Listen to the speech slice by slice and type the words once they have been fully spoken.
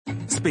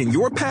spin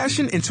your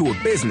passion into a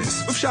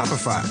business with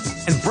Shopify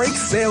and break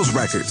sales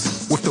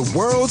records with the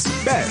world's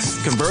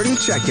best converting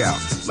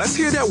checkout. Let's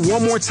hear that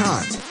one more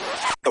time.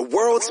 The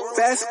world's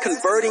best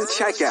converting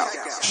checkout.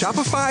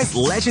 Shopify's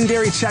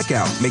legendary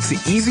checkout makes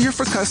it easier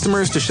for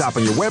customers to shop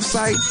on your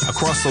website,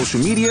 across social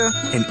media,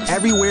 and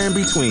everywhere in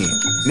between.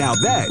 Now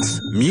that's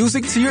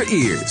music to your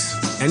ears.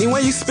 Any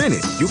way you spin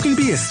it, you can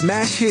be a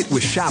smash hit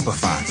with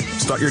Shopify.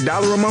 Start your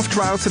 $1 a month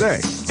trial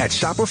today at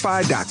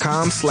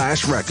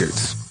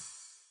shopify.com/records.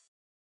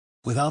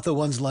 Without the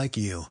ones like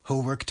you,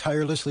 who work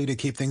tirelessly to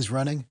keep things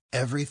running,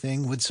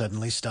 everything would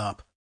suddenly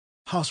stop.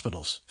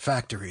 Hospitals,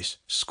 factories,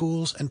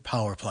 schools, and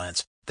power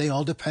plants, they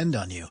all depend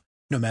on you.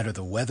 No matter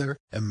the weather,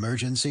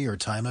 emergency, or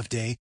time of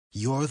day,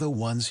 you're the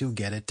ones who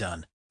get it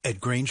done.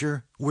 At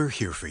Grainger, we're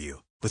here for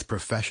you with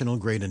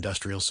professional-grade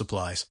industrial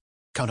supplies.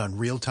 Count on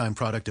real-time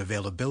product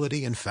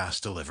availability and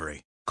fast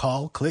delivery.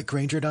 Call, click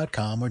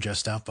Grainger.com, or just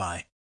stop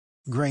by.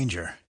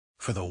 Grainger,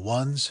 for the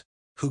ones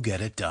who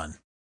get it done.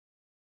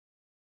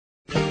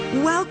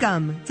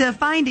 Welcome to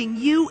Finding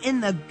You in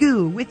the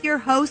Goo with your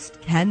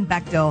host, Ken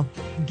Bechtel.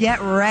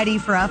 Get ready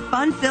for a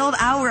fun-filled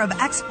hour of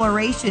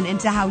exploration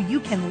into how you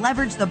can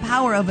leverage the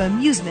power of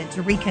amusement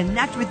to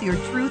reconnect with your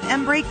truth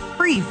and break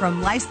free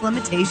from life's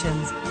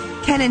limitations.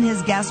 Ken and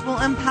his guests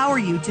will empower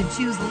you to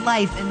choose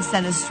life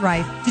instead of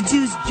strife, to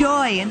choose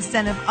joy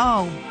instead of,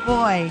 oh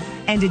boy,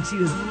 and to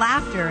choose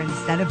laughter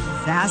instead of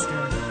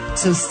disaster.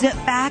 So sit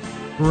back,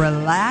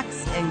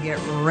 relax, and get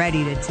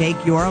ready to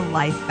take your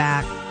life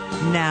back.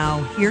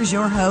 Now, here's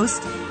your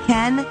host,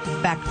 Ken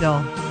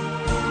Bechtel.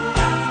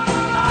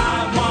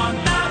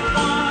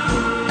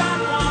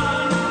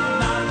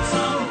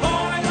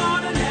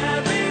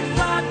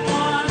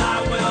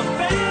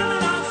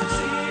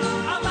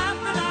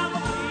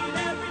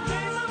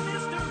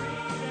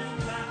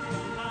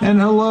 And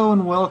hello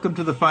and welcome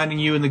to the Finding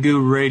You in the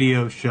Goo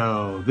radio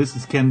show. This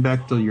is Ken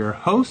Bechtel, your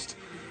host.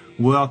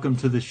 Welcome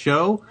to the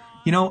show.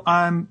 You know,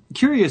 I'm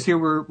curious here.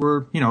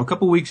 We're a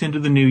couple weeks into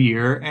the new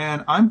year,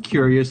 and I'm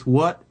curious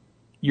what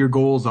your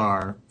goals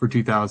are for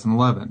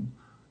 2011.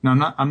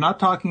 Now, I'm not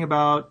talking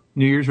about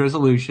New Year's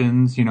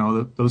resolutions,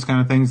 those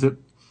kind of things that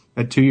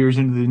at 2 years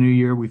into the new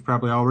year we've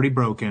probably already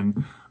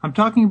broken. I'm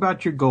talking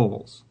about your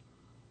goals.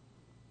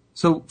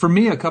 So for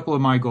me, a couple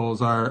of my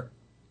goals are,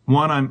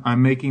 one,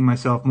 I'm making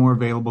myself more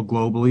available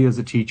globally as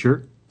a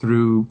teacher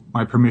through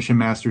my Permission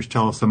Masters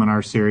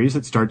teleseminar series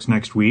that starts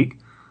next week.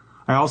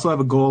 I also have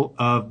a goal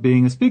of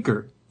being a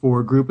speaker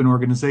for group and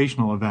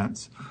organizational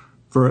events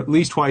for at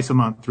least twice a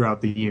month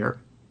throughout the year.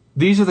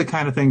 These are the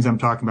kind of things I'm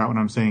talking about when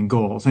I'm saying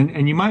goals.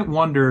 And you might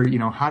wonder,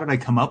 how did I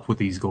come up with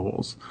these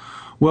goals?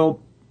 Well,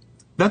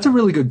 that's a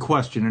really good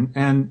question.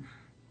 And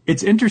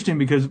it's interesting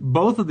because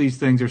both of these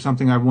things are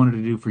something I've wanted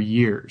to do for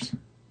years,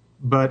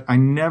 but I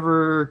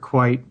never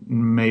quite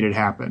made it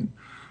happen.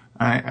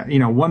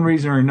 One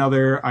reason or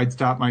another, I'd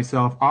stop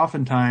myself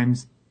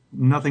oftentimes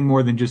nothing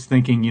more than just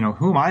thinking,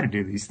 who am I to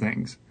do these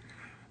things?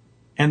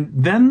 And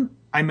then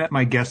I met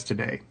my guest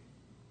today,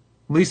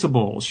 Lisa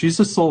Bowles. She's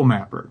a soul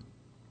mapper.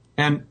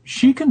 And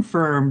she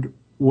confirmed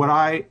what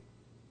I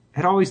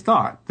had always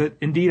thought, that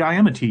indeed I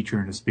am a teacher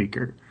and a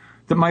speaker,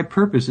 that my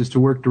purpose is to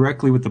work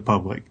directly with the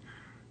public,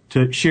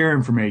 to share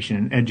information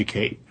and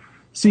educate.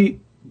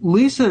 See,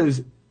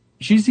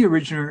 she's the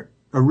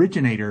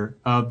originator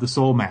of the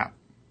Soul Map.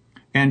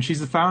 And she's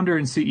the founder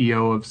and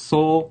CEO of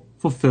Soul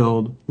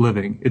Fulfilled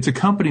Living. It's a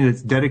company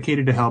that's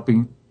dedicated to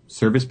helping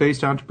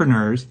service-based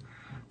entrepreneurs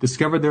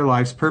discover their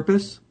life's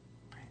purpose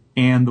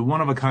and the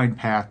one-of-a-kind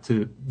path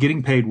to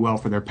getting paid well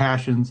for their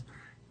passions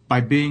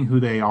by being who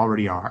they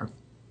already are,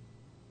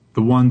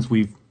 the ones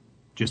we've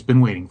just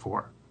been waiting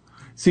for.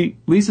 See,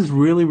 Lisa's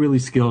really, really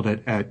skilled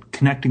at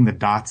connecting the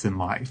dots in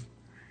life,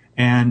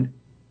 and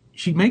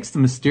she makes the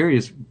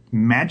mysterious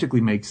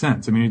magically make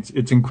sense. I mean,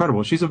 it's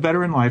incredible. She's a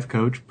veteran life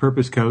coach,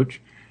 purpose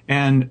coach,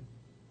 and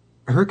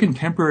her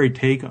contemporary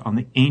take on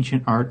the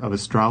ancient art of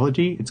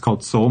astrology, it's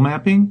called soul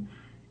mapping.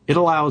 It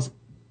allows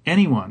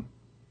anyone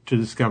to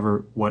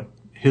discover what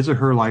his or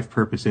her life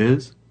purpose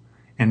is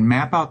and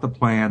map out the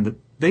plan that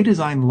they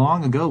designed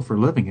long ago for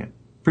living it,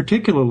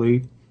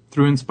 particularly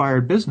through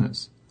inspired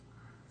business.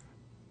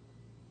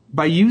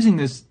 By using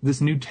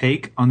this new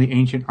take on the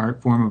ancient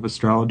art form of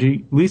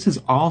astrology, Lisa's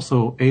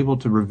also able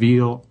to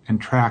reveal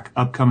and track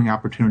upcoming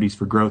opportunities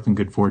for growth and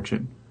good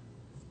fortune,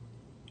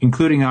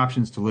 including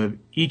options to live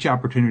each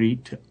opportunity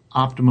to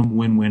optimum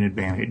win-win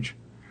advantage.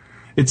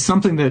 It's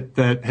something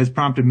that has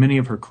prompted many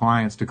of her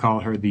clients to call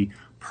her the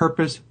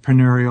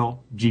Purposepreneurial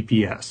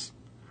GPS.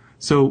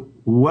 So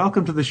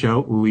welcome to the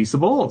show, Lisa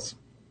Bowles.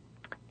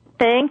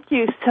 Thank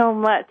you so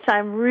much.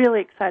 I'm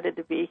really excited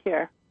to be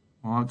here.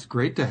 Well, it's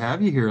great to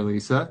have you here,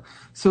 Lisa.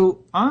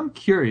 So I'm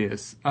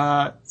curious,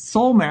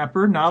 Soul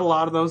Mapper, not a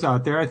lot of those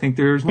out there. I think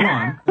there's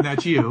one, and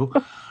that's you.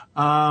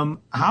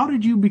 How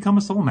did you become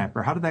a Soul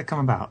Mapper? How did that come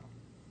about?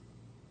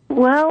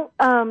 Well,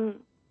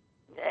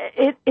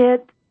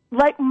 it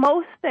like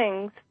most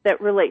things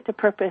that relate to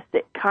purpose,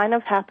 it kind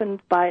of happens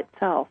by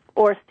itself,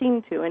 or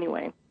seemed to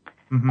anyway.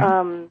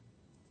 Mm-hmm.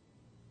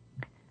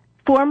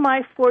 For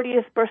my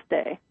 40th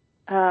birthday,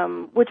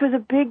 which was a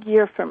big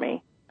year for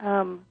me.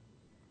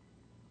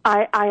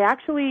 I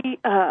actually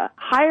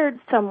hired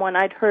someone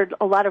I'd heard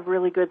a lot of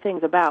really good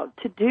things about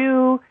to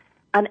do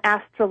an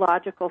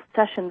astrological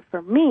session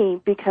for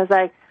me because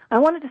I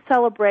wanted to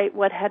celebrate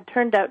what had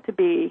turned out to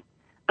be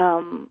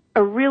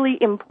a really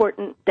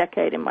important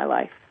decade in my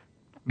life,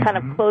 kind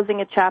of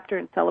closing a chapter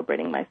and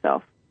celebrating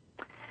myself.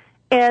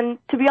 And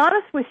to be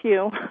honest with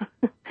you,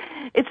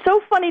 it's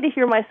so funny to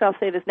hear myself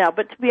say this now,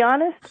 but to be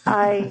honest,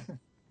 I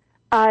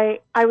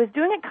was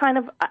doing it kind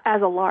of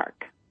as a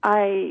lark.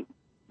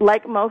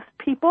 Like most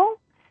people,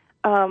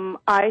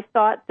 I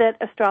thought that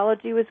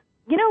astrology was,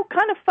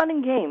 kind of fun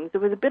and games. It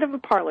was a bit of a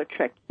parlor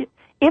trick.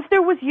 If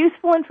there was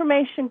useful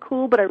information,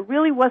 cool, but I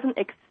really wasn't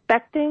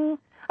expecting.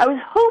 I was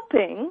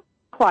hoping,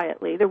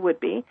 quietly, there would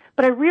be,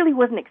 but I really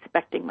wasn't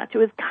expecting much. It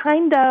was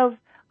kind of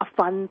a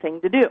fun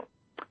thing to do.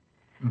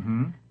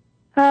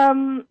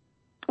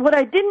 What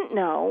I didn't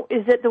know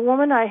is that the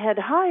woman I had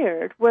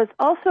hired was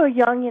also a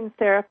Jungian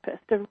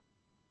therapist, a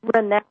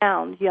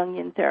renowned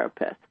Jungian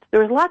therapist.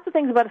 There was lots of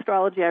things about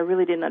astrology I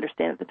really didn't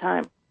understand at the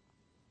time.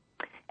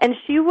 And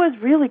she was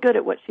really good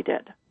at what she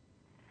did.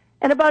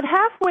 And about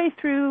halfway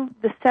through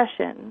the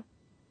session,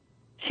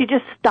 she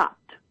just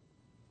stopped.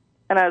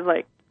 And I was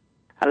like,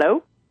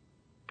 hello?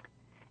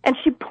 And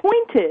she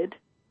pointed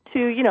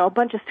to, a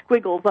bunch of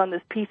squiggles on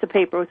this piece of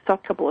paper with a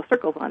couple of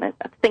circles on it.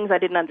 That's things I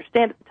didn't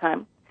understand at the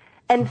time.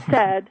 And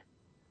said,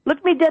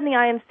 looked me dead in the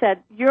eye and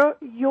said,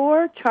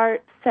 your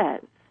chart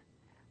says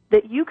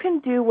that you can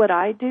do what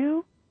I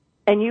do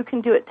and you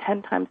can do it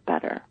 10 times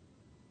better.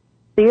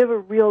 So you have a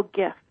real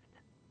gift.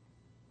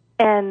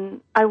 And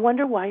I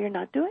wonder why you're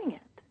not doing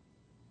it.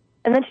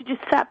 And then she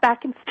just sat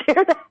back and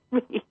stared at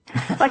me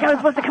like I was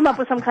supposed to come up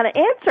with some kind of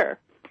answer.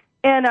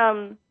 And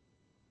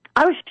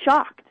I was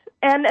shocked.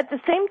 And at the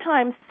same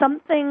time,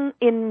 something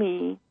in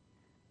me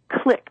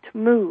clicked,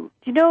 moved.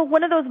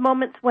 One of those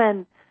moments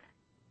when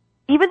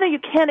even though you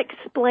can't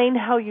explain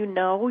how you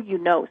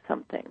know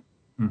something.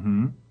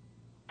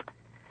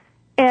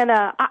 And,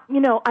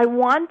 I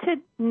wanted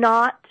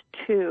not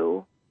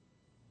to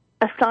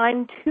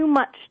assign too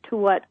much to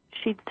what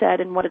she'd said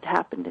and what had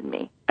happened in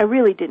me. I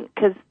really didn't,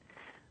 because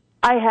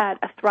I had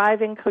a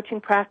thriving coaching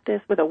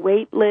practice with a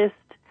wait list.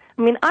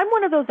 I mean, I'm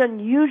one of those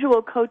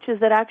unusual coaches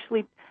that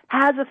actually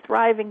has a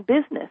thriving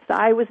business.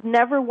 I was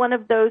never one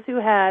of those who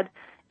had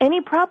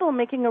any problem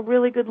making a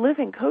really good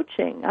living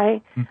coaching.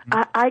 I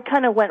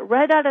kind of went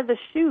right out of the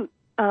chute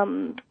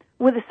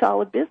with a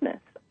solid business.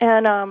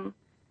 And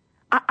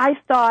I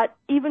thought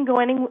even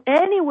going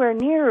anywhere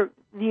near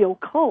the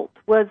occult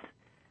was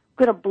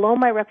going to blow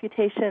my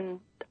reputation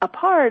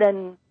apart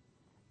and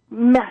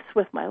mess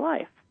with my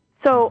life.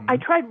 So I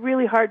tried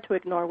really hard to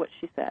ignore what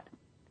she said,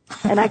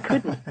 and I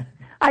couldn't.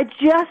 I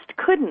just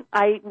couldn't.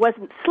 I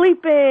wasn't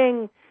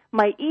sleeping.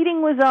 My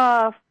eating was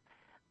off.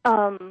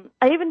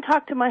 I even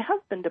talked to my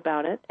husband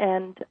about it,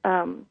 and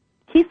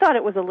he thought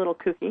it was a little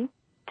kooky,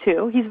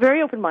 too. He's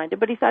very open-minded,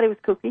 but he thought it was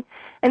kooky.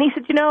 And he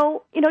said,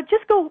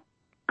 just go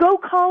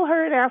call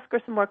her and ask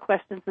her some more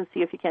questions and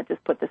see if you can't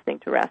just put this thing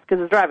to rest,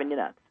 because it's driving you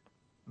nuts.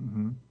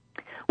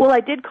 Well,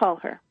 I did call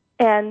her,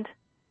 and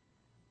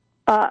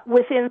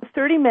within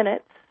 30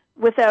 minutes,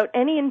 without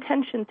any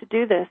intention to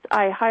do this,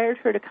 I hired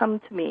her to come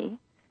to me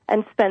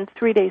and spend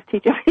 3 days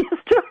teaching me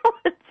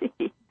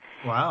astrology.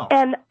 Wow.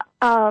 And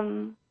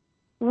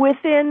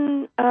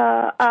within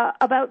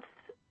about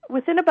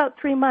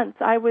 3 months,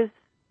 I was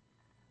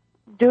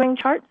doing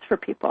charts for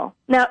people.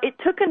 Now, it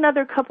took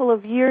another couple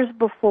of years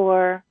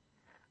before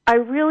I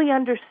really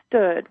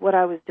understood what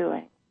I was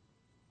doing.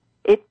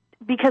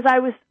 Because I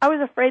was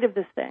afraid of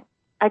this thing.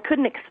 I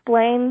couldn't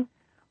explain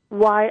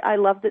why I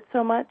loved it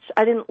so much.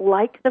 I didn't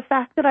like the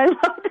fact that I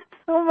loved it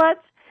so much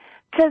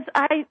because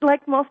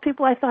like most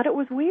people, I thought it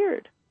was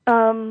weird.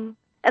 And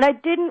I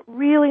didn't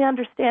really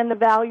understand the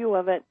value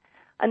of it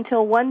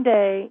until one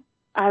day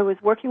I was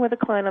working with a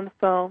client on the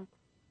phone.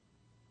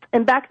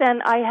 And back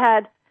then I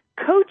had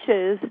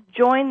coaches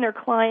join their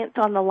clients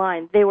on the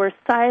line. They were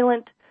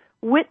silent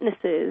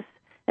witnesses,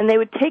 and they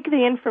would take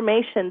the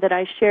information that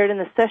I shared in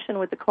the session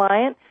with the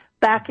client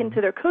back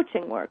into their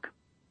coaching work.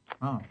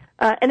 Oh.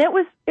 And it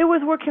was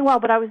working well,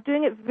 but I was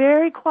doing it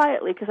very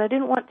quietly because I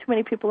didn't want too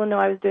many people to know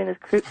I was doing this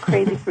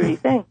crazy, fruity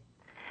thing.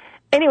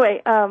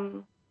 Anyway,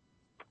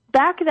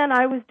 back then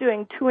I was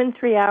doing 2 and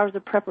 3 hours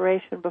of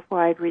preparation before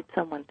I'd read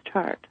someone's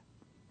chart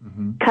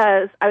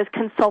because I was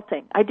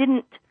consulting. I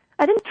didn't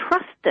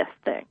trust this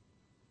thing.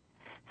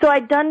 So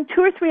I'd done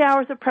 2 or 3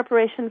 hours of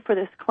preparation for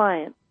this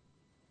client,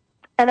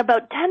 and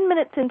about 10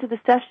 minutes into the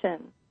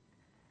session,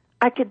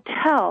 I could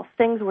tell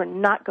things were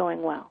not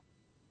going well.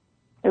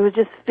 It was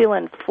just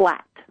feeling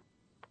flat.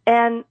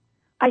 And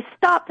I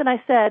stopped and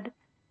I said,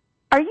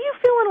 are you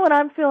feeling what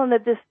I'm feeling,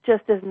 that this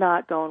just is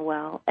not going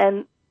well?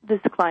 And this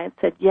client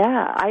said,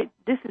 yeah,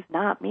 this is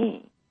not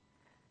me.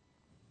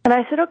 And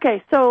I said,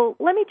 okay, so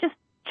let me just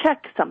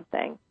check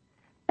something.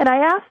 And I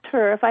asked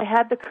her if I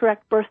had the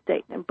correct birth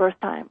date and birth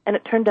time, and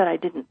it turned out I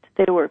didn't.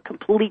 They were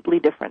completely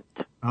different.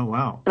 Oh,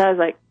 wow. And I was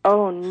like,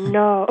 oh,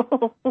 no.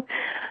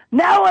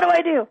 Now what do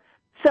I do?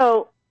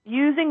 So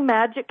using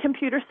magic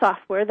computer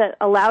software that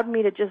allowed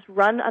me to just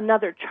run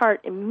another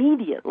chart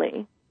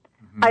immediately,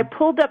 I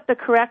pulled up the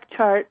correct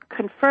chart,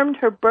 confirmed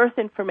her birth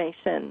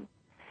information,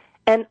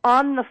 and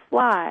on the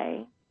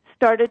fly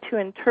started to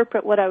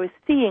interpret what I was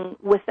seeing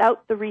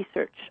without the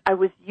research I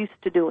was used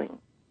to doing.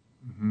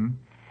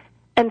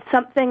 And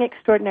something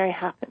extraordinary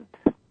happened.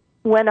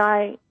 When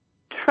I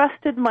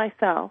trusted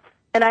myself,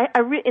 and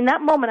in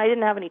that moment I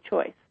didn't have any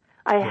choice.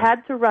 I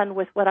had to run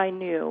with what I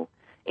knew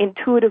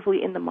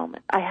intuitively in the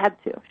moment. I had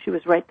to. She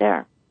was right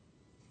there.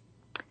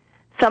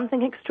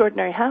 Something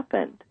extraordinary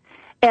happened.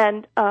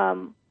 And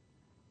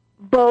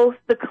both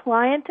the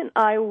client and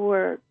I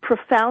were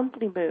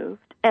profoundly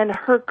moved, and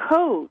her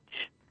coach,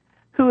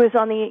 who is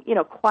on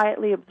the,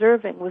 quietly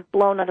observing, was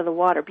blown out of the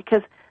water,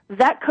 because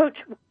that coach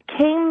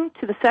came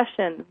to the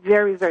session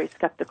very, very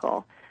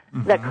skeptical.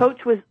 That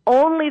coach was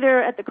only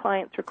there at the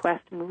client's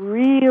request and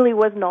really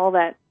wasn't all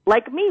that,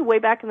 like me way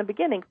back in the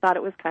beginning, thought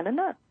it was kind of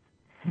nuts.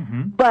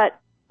 But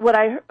what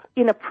I,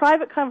 in a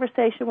private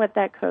conversation with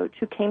that coach,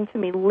 who came to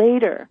me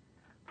later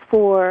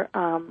for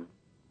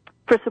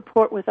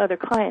support with other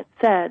clients,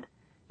 said,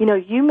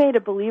 you made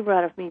a believer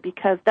out of me,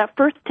 because that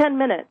first 10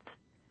 minutes,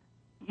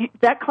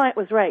 that client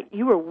was right.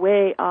 You were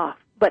way off.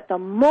 But the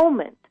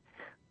moment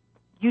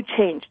you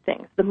changed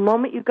things, the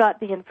moment you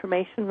got the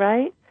information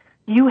right,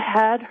 you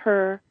had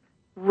her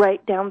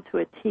right down to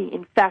a T.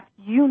 In fact,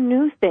 you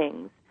knew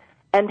things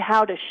and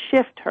how to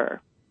shift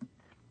her.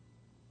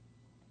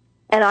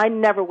 And I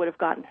never would have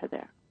gotten her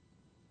there.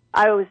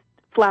 I was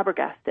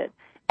flabbergasted.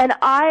 And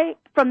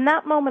from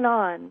that moment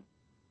on,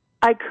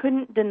 I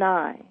couldn't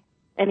deny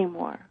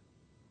anymore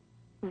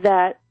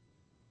that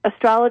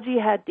astrology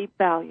had deep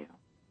value,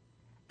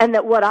 and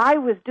that what I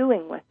was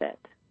doing with it,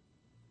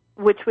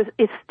 which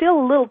is still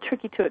a little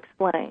tricky to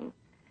explain,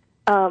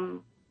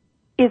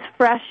 is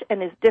fresh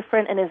and is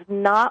different and is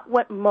not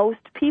what most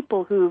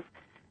people who've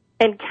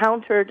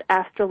encountered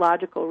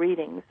astrological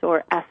readings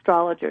or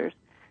astrologers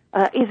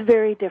is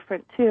very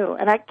different too.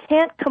 And I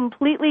can't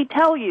completely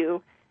tell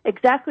you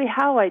exactly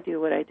how I do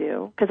what I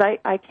do, because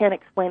I can't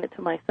explain it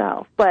to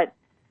myself. But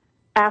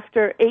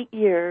after 8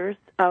 years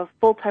of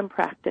full-time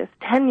practice,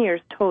 10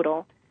 years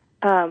total,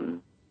 I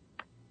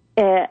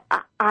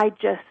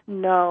just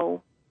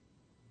know,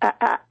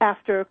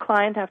 after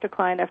client after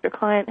client after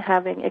client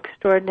having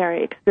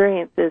extraordinary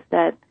experiences,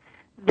 that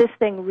this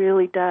thing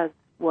really does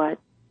what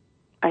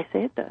I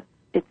say it does.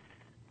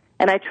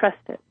 And I trust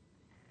it.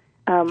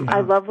 I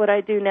love what I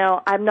do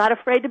now. I'm not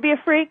afraid to be a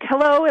freak.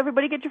 Hello,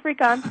 everybody, get your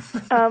freak on.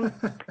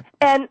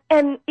 And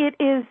it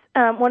is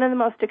one of the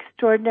most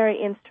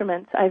extraordinary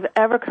instruments I've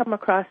ever come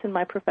across in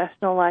my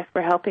professional life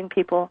for helping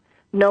people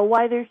know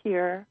why they're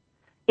here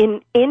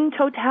in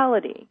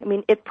totality. I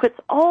mean, it puts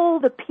all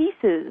the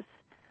pieces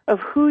of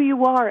who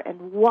you are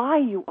and why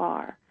you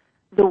are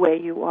the way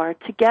you are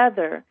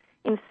together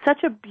in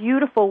such a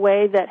beautiful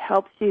way that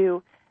helps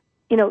you,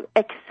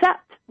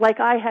 accept, like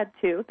I had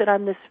to, that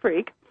I'm this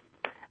freak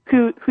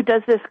who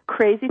does this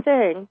crazy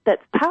thing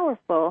that's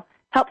powerful,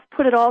 helps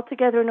put it all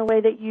together in a way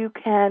that you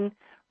can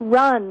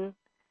run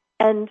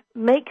and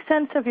make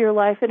sense of your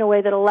life in a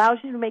way that allows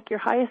you to make your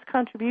highest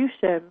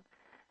contribution,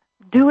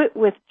 do it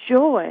with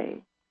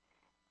joy,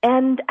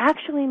 and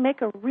actually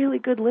make a really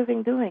good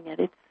living doing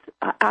it.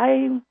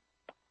 I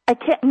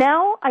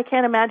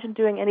can't imagine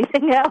doing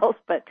anything else,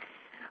 but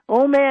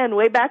oh man,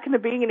 way back in the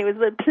beginning it was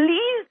like,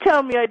 please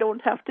tell me I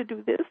don't have to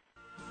do this.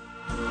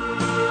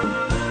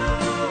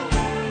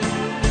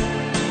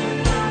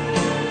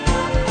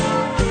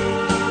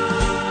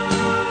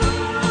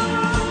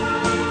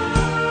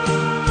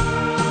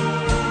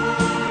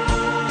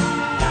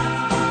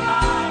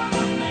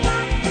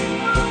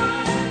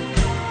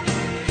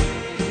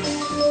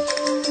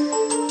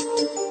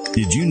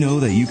 Did you know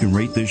that you can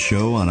rate this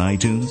show on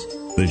iTunes?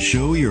 The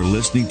show you're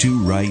listening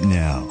to right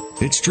now.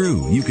 It's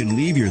true. You can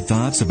leave your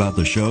thoughts about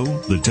the show,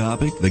 the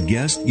topic, the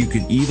guest. You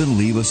can even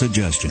leave a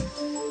suggestion.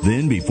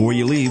 Then, before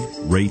you leave,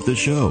 rate the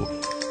show.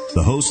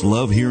 The hosts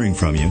love hearing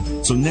from you,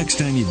 so next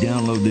time you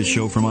download this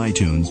show from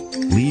iTunes,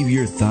 leave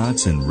your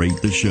thoughts and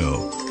rate the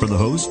show, for the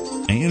host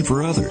and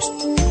for others.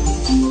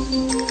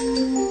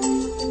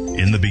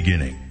 In the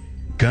beginning,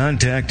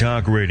 Contact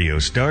Talk Radio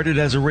started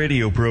as a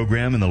radio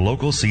program in the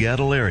local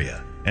Seattle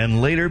area,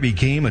 and later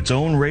became its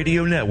own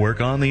radio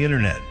network on the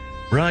internet,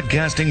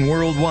 broadcasting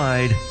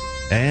worldwide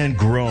and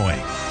growing.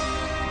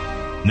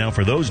 Now,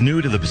 for those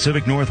new to the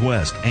Pacific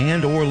Northwest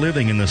and or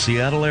living in the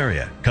Seattle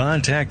area,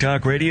 Contact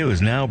Talk Radio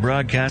is now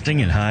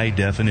broadcasting in high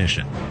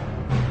definition.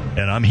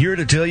 And I'm here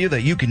to tell you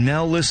that you can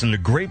now listen to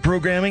great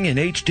programming in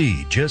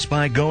HD just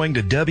by going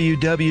to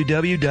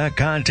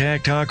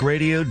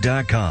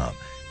www.contacttalkradio.com.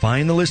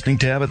 Find the listening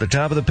tab at the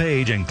top of the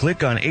page and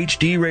click on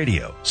HD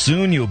Radio.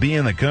 Soon you'll be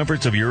in the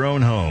comforts of your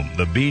own home,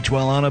 the beach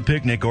while on a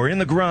picnic, or in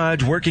the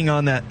garage working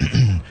on that,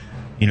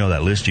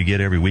 that list you get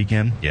every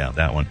weekend? Yeah,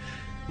 that one.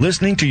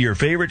 Listening to your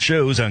favorite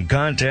shows on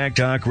Contact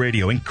Talk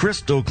Radio in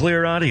crystal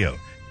clear audio.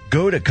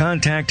 Go to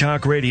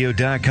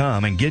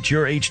contacttalkradio.com and get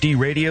your HD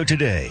radio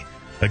today.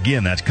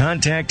 Again, that's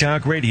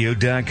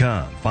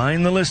contacttalkradio.com.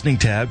 Find the listening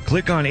tab,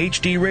 click on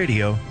HD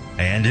Radio,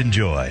 and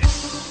enjoy.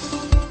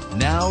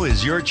 Now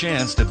is your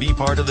chance to be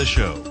part of the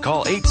show.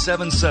 Call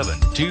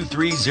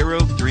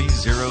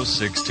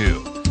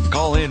 877-230-3062.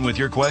 Call in with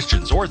your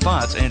questions or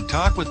thoughts and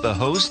talk with the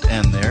host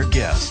and their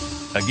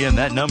guest. Again,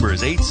 that number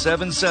is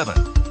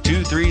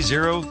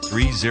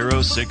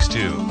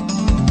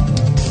 877-230-3062.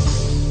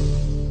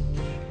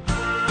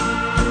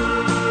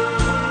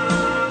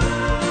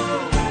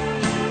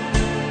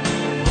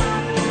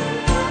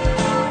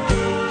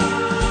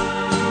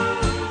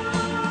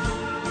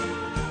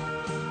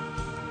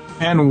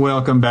 And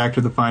welcome back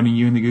to the Finding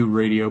You in the Goo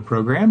radio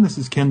program. This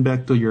is Ken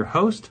Bechtel, your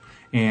host,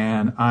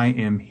 and I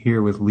am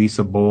here with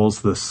Lisa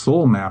Bowles, the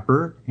Soul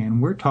Mapper,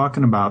 and we're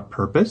talking about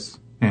purpose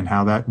and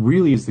how that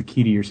really is the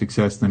key to your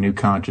success in the new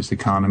conscious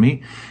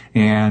economy.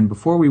 And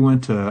before we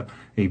went to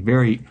a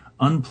very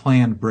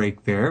unplanned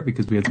break there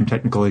because we had some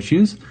technical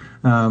issues,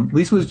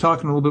 Lisa was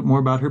talking a little bit more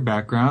about her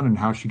background and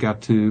how she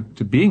got to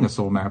being a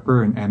soul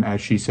mapper and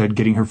as she said,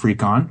 getting her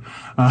freak on.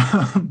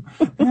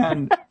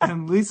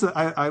 And Lisa,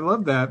 I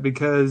love that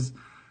because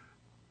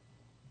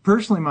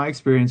personally my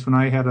experience when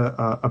I had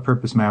a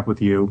purpose map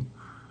with you,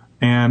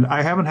 and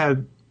I haven't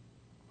had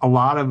a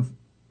lot of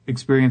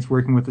experience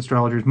working with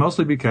astrologers,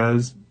 mostly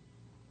because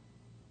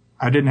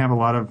I didn't have a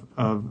lot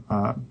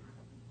of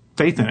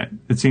faith in it.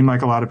 It seemed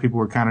like a lot of people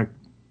were kind of,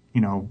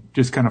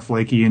 just kind of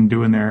flaky and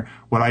doing their,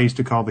 what I used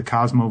to call the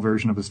Cosmo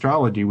version of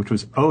astrology, which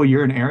was, oh,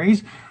 you're an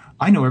Aries?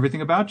 I know everything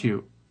about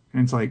you.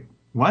 And it's like,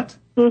 what?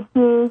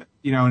 Mm-hmm.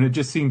 And it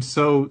just seems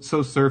so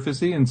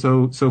surfacey and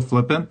so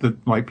flippant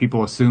that like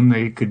people assume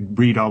they could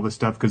read all this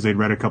stuff because they'd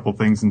read a couple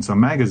things in some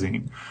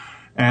magazine.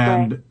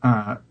 And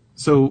right.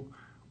 So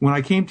when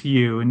I came to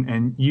you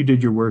and you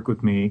did your work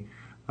with me,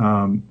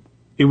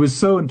 it was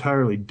so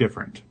entirely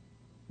different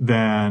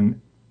than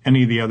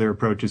any of the other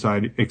approaches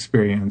I'd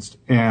experienced.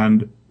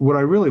 And what I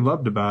really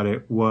loved about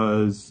it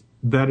was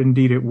that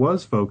indeed it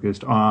was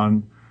focused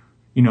on,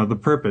 the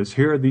purpose.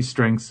 Here are these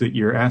strengths that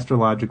you're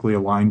astrologically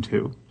aligned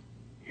to.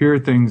 Here are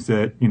things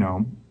that,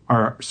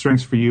 are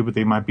strengths for you, but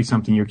they might be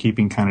something you're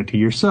keeping kind of to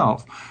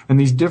yourself. And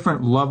these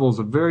different levels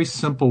of very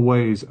simple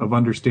ways of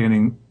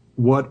understanding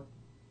what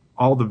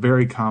all the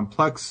very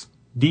complex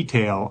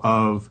detail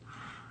of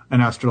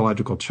an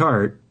astrological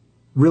chart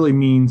really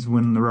means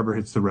when the rubber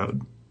hits the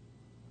road.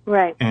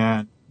 Right.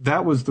 And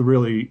that was the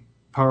really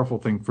powerful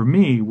thing for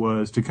me,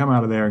 was to come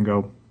out of there and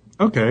go,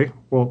 okay,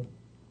 well,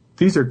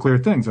 these are clear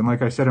things. And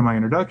like I said in my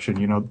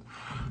introduction, a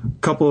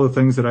couple of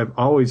things that I've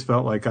always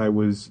felt like I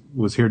was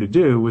here to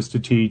do was to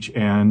teach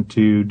and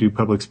to do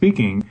public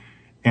speaking.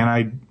 And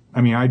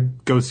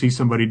I'd go see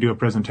somebody do a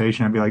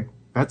presentation. I'd be like,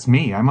 that's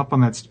me. I'm up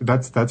on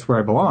that's where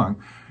I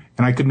belong.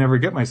 And I could never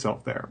get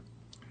myself there.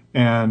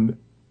 And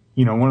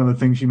one of the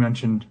things you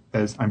mentioned,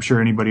 as I'm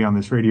sure anybody on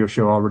this radio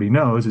show already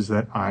knows, is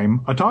that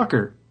I'm a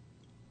talker.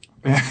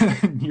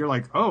 And you're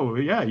like, oh,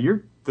 yeah,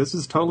 this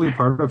is totally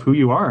part of who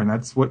you are, and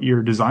that's what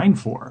you're designed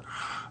for.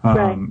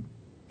 Right.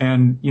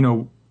 And,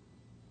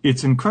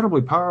 it's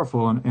incredibly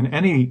powerful in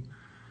any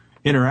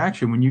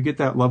interaction when you get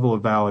that level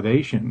of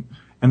validation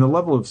and the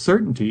level of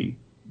certainty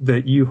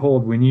that you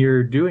hold when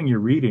you're doing your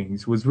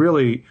readings it was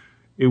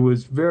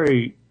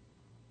very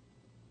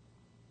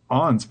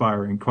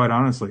awe-inspiring, quite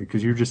honestly,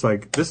 because you're just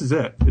like, this is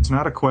it. It's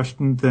not a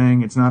question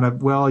thing. It's not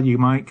well, you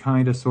might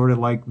kind of sort of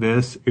like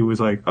this. It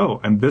was like,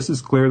 oh, and this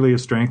is clearly a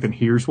strength, and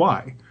here's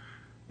why.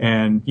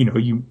 And,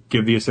 you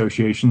give the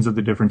associations of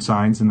the different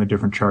signs and the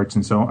different charts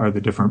and so on, or the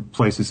different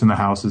places in the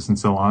houses and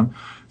so on.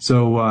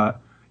 So, I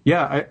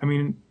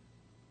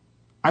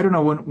don't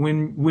know,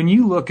 when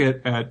you look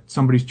at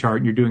somebody's chart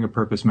and you're doing a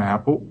purpose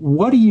map,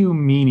 what are you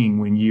meaning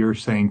when you're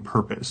saying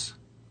purpose?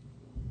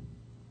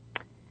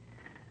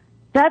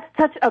 That's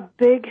it's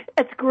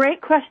a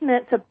great question.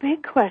 It's a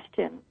big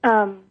question.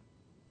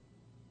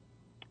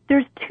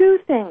 There's two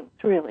things,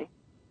 really.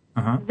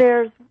 Uh-huh.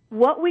 There's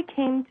what we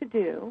came to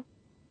do,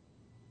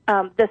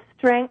 the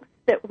strengths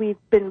that we've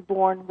been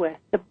born with,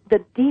 the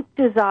deep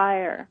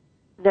desire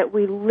that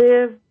we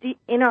live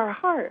in our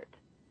heart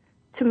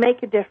to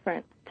make a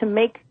difference,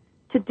 to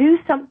do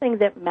something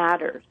that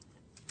matters,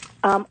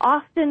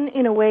 often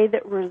in a way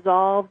that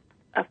resolves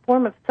a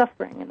form of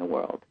suffering in the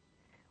world.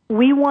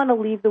 We want to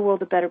leave the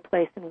world a better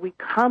place, and we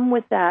come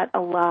with that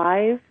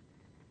alive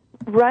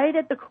right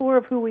at the core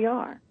of who we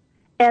are.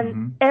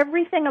 And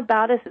everything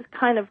about us is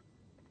kind of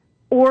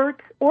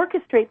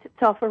orchestrates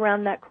itself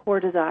around that core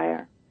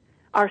desire.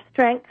 Our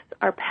strengths,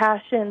 our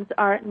passions,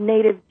 our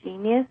native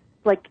genius,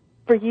 like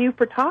for you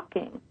for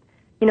talking.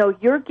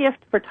 Your gift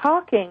for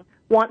talking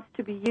wants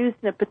to be used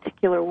in a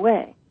particular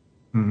way.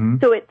 Mm-hmm.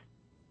 So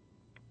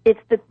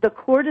it's the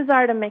core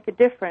desire to make a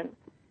difference,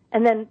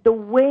 and then the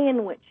way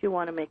in which you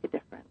want to make a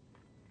difference,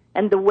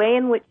 and the way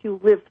in which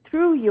you live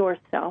through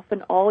yourself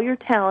and all your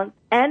talents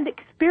and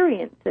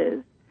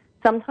experiences,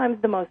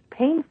 sometimes the most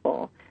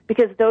painful,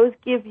 because those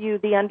give you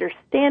the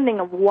understanding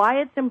of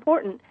why it's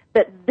important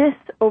that this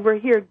over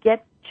here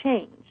gets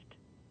changed.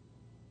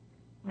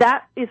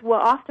 That is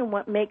often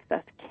what makes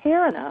us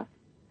care enough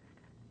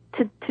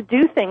to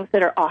do things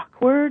that are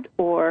awkward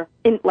or,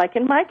 like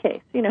in my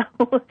case,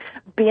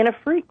 being a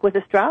freak with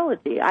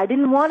astrology. I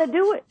didn't want to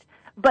do it.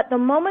 But the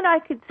moment I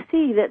could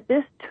see that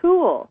this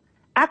tool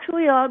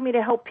actually allowed me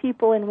to help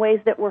people in ways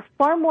that were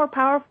far more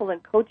powerful than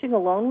coaching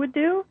alone would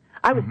do,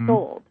 I was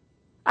sold.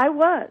 I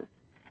was.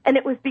 And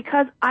it was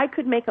because I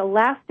could make a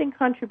lasting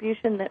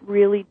contribution that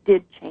really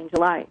did change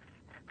life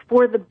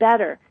for the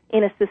better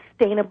in a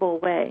sustainable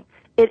way.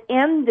 It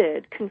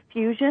ended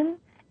confusion.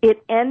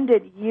 It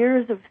ended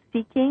years of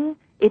seeking.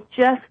 It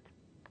just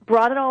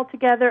brought it all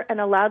together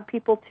and allowed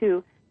people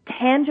to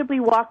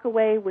tangibly walk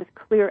away with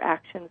clear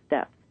action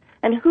steps.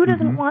 And who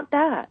doesn't want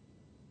that?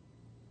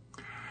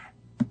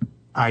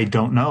 I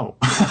don't know.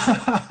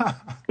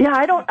 Yeah,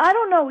 I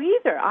don't know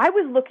either. I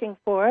was looking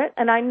for it,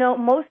 and I know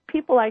most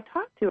people I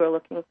talk to are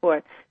looking for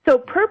it. So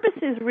purpose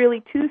is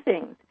really two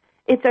things.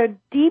 It's a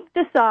deep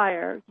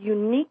desire,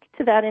 unique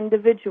to that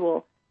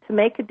individual, to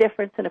make a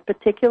difference in a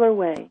particular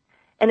way.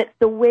 And it's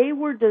the way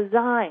we're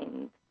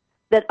designed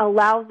that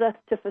allows us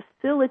to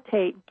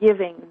facilitate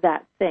giving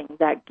that thing,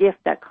 that gift,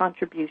 that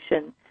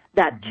contribution,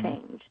 that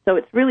change. So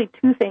it's really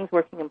two things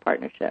working in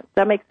partnership. Does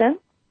that make sense?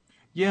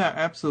 Yeah,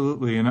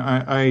 absolutely. And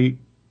I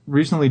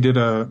recently did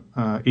a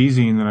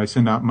e-zine that I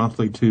send out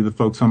monthly to the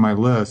folks on my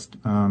list.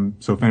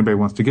 So if anybody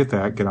wants to get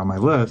that, get on my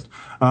list.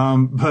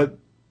 But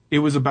it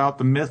was about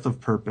the myth of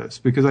purpose,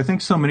 because I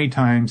think so many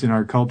times in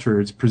our culture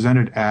it's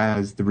presented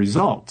as the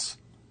results.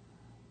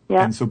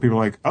 Yeah. And so people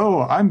are like,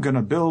 oh, I'm going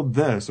to build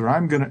this, or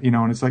I'm going to,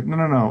 and it's like,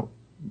 no.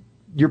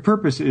 Your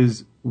purpose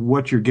is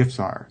what your gifts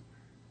are.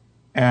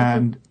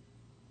 And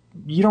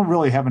you don't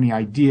really have any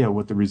idea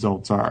what the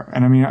results are.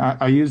 And I mean,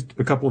 I used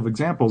a couple of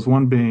examples,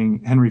 one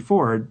being Henry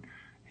Ford.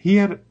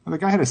 The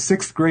guy had a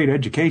 6th grade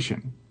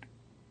education,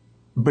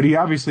 but he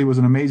obviously was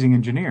an amazing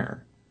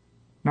engineer.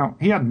 Now,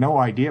 he had no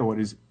idea what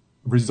his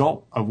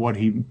result of what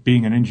he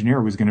being an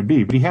engineer was going to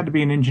be, but he had to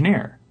be an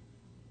engineer.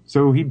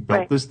 So he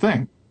built this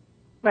thing.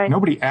 Right.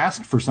 Nobody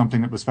asked for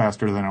something that was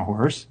faster than a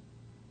horse,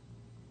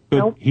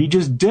 but he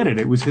just did it.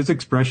 It was his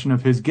expression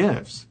of his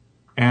gifts,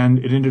 and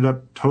it ended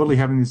up totally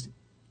having this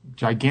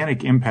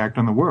gigantic impact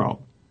on the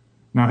world.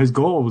 Now, his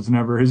goal was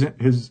never,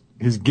 his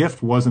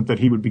gift wasn't that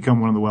he would become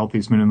one of the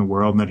wealthiest men in the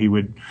world and that he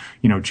would,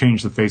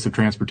 change the face of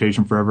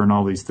transportation forever and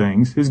all these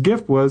things. His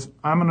gift was,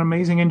 I'm an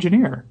amazing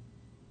engineer.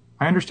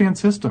 I understand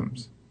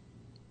systems.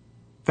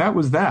 That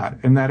was that.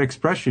 And that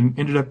expression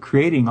ended up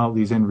creating all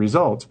these end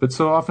results. But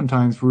so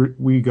oftentimes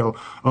we go,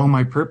 oh,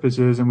 my purpose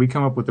is, and we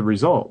come up with the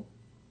result.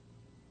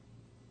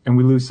 And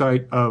we lose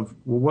sight of,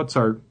 well,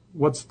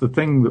 what's the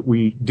thing that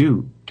we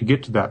do to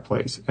get to that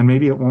place? And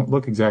maybe it won't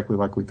look exactly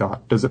like we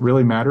thought. Does it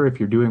really matter if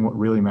you're doing what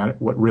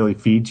really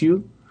feeds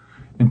you?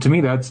 And to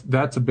me, that's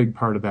a big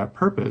part of that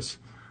purpose,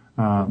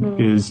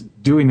 is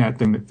doing that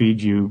thing that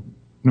feeds you,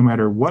 no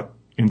matter what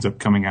ends up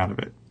coming out of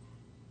it.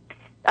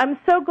 I'm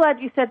so glad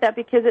you said that,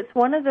 because it's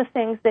one of the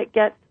things that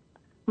gets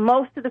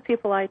most of the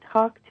people I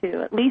talk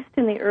to, at least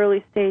in the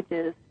early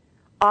stages,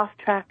 off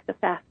track the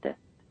fastest.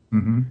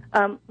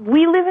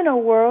 We live in a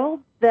world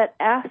that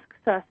asks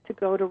us to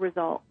go to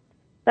results.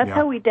 That's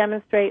how we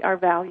demonstrate our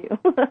value.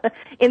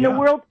 In the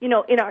world, in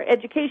our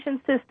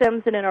education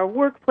systems and in our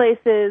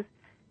workplaces,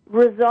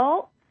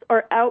 results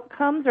or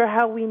outcomes are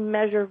how we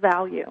measure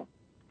value.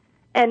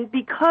 And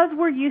because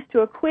we're used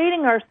to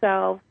equating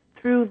ourselves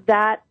through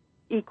that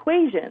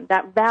equation,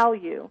 that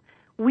value,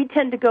 we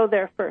tend to go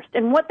there first.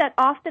 And what that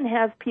often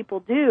has people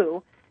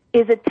do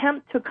is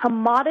attempt to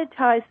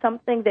commoditize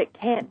something that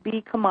can't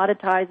be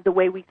commoditized the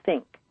way we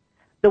think,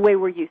 the way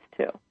we're used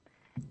to.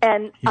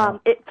 And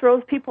it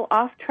throws people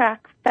off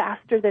track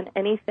faster than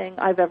anything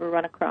I've ever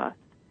run across.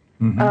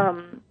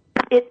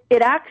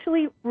 It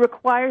actually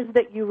requires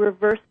that you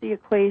reverse the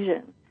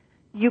equation.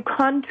 You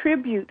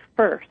contribute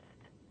first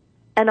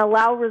and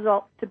allow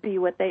results to be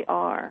what they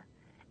are.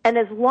 And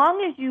as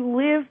long as you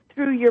live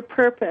through your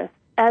purpose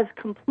as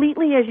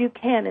completely as you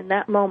can in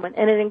that moment,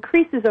 and it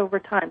increases over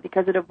time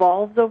because it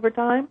evolves over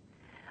time,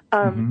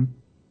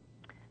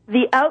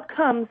 the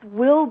outcomes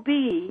will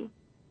be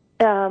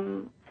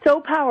so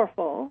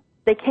powerful,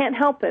 they can't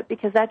help it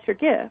because that's your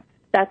gift.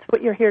 That's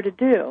what you're here to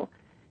do.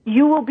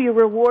 You will be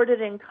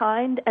rewarded in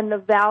kind, and the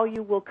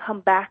value will come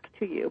back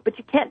to you. But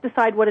you can't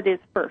decide what it is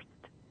first.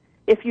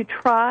 If you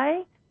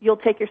try, you'll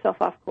take yourself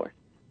off course.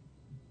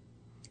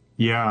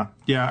 Yeah,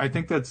 I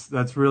think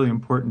that's really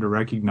important to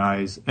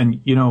recognize.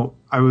 And,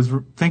 I was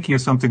thinking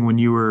of something when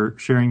you were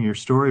sharing your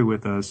story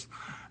with us,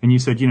 and you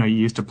said, you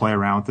used to play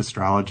around with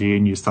astrology,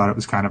 and you just thought it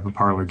was kind of a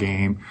parlor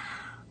game.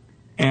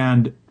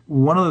 And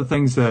one of the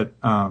things that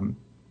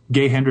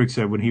Gay Hendricks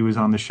said when he was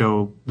on the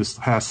show this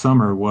past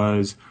summer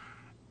was,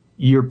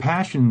 your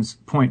passions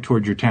point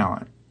toward your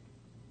talent.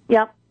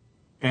 Yep.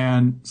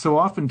 And so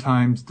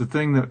oftentimes the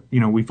thing that,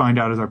 we find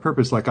out as our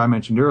purpose, like I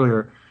mentioned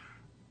earlier,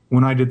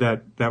 when I did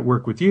that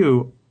work with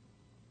you,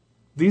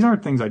 these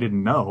aren't things I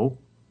didn't know.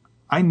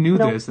 I knew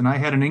this, and I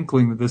had an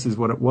inkling that this is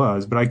what it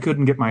was, but I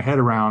couldn't get my head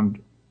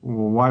around,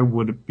 well, why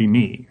would it be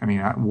me? I mean,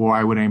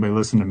 why would anybody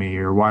listen to me,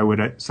 or why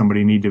would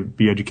somebody need to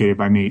be educated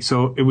by me?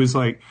 So it was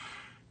like,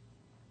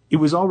 it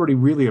was already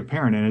really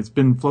apparent, and it's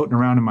been floating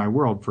around in my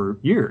world for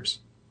years.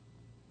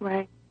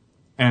 Right.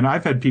 And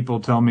I've had people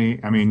tell me,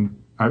 I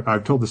mean,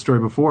 I've told the story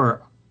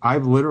before,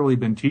 I've literally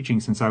been teaching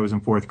since I was in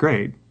 4th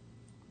grade.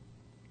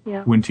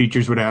 Yeah. When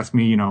teachers would ask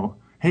me,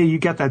 hey, you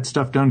got that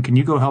stuff done, can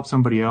you go help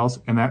somebody else?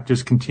 And that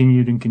just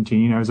continued and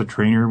continued. I was a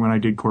trainer when I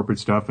did corporate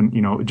stuff, and,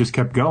 it just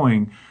kept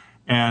going.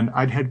 And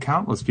I'd had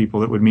countless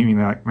people that would meet me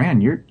and they're like, man,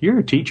 you're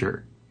a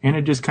teacher. And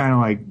it just kind of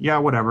like, yeah,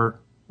 whatever.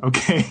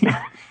 Okay.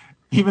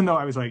 Even though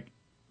I was like,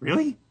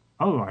 really?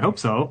 Oh, I hope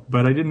so.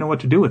 But I didn't know what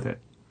to do with it.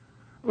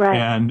 Right.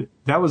 And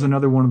that was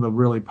another one of the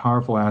really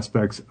powerful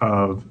aspects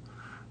of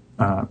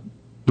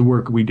the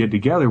work we did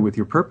together with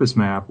your purpose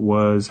map,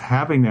 was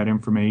having that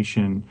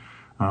information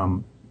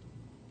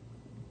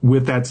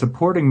with that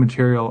supporting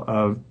material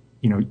of,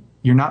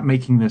 you're not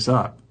making this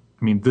up.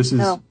 I mean, this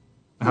is,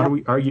 how do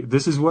we argue?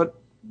 This is what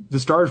the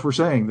stars were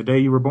saying the day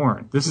you were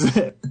born. This is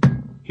it.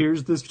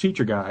 Here's this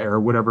teacher guy or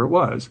whatever it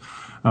was.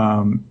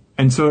 And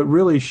so it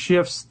really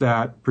shifts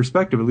that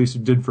perspective, at least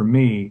it did for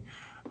me,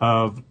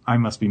 of I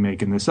must be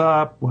making this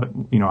up. What,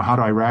 how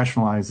do I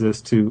rationalize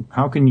this, to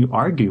how can you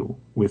argue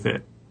with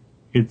it?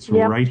 It's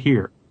right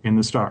here in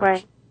the stars.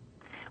 Right.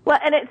 Well,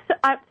 and it's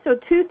so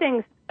two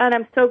things, and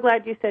I'm so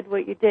glad you said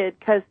what you did,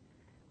 because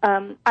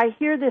I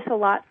hear this a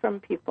lot from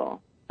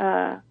people,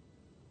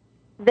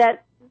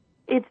 that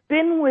it's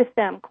been with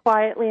them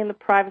quietly in the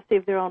privacy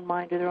of their own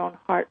mind or their own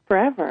heart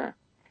forever.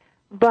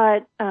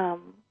 But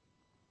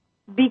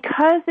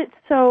because it's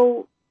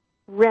so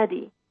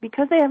ready,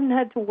 because they haven't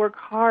had to work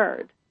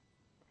hard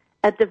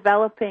at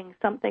developing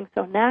something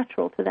so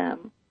natural to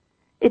them,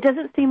 it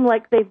doesn't seem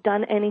like they've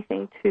done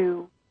anything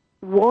to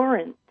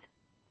warrant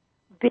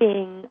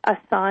being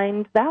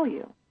assigned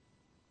value.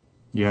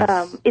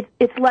 Yes.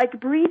 It's like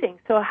breathing,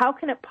 so how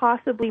can it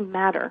possibly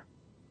matter?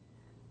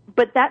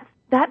 But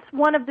that's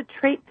one of the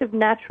traits of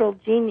natural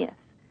genius.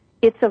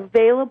 It's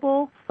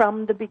available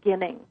from the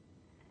beginning.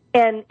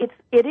 And it's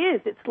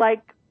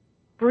like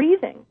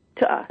breathing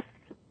to us.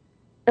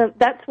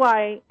 That's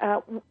why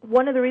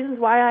one of the reasons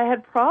why I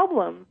had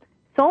problems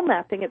soul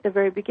mapping at the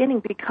very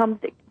beginning, it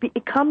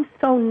comes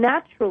so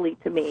naturally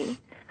to me.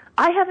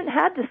 I haven't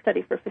had to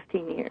study for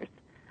 15 years.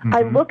 Mm-hmm.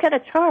 I look at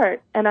a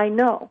chart and I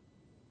know.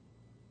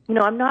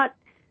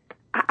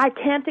 I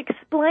can't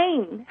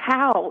explain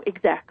how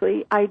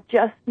exactly. I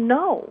just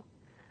know.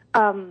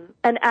 And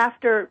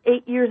after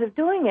 8 years of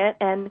doing it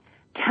and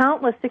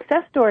countless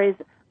success stories,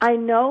 I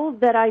know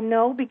that I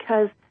know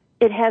because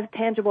it has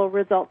tangible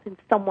results in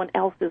someone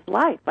else's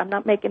life. I'm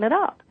not making it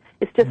up.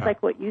 It's just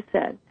like what you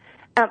said.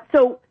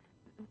 So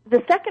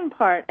the second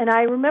part, and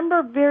I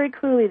remember very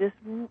clearly this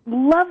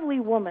lovely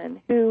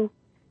woman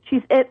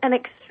she's an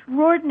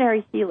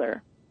extraordinary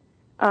healer,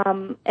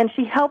 and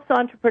she helps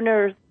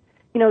entrepreneurs,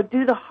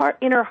 do the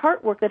inner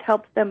heart work that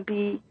helps them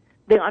be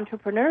the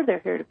entrepreneur they're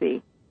here to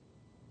be.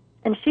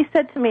 And she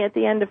said to me at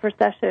the end of her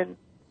session,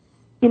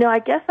 I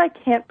guess I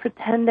can't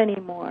pretend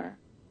anymore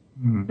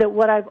that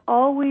what I've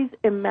always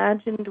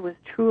imagined was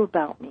true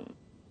about me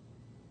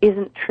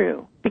isn't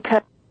true.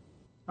 Because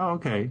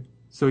okay.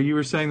 So you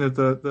were saying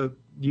that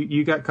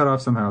you got cut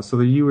off somehow. So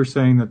that you were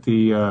saying that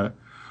the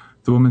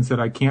woman said,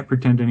 I can't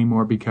pretend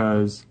anymore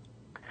because...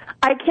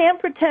 I can't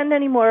pretend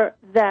anymore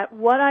that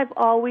what I've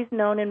always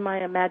known in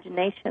my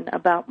imagination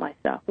about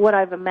myself, what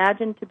I've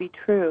imagined to be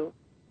true,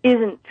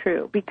 isn't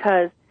true.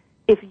 Because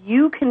if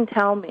you can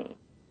tell me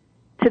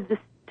to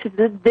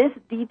this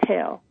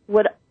detail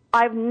what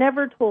I've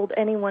never told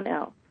anyone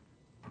else,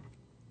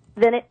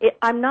 then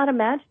I'm not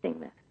imagining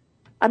this.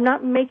 I'm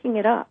not making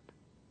it up.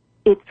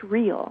 It's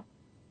real.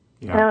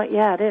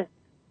 Yeah, it is.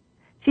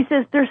 She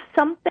says there's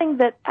something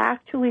that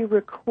actually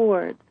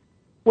records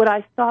what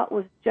I thought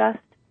was just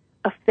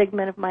a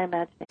figment of my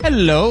imagination.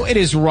 Hello, it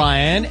is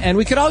Ryan, and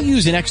we could all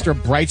use an extra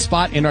bright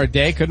spot in our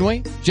day, couldn't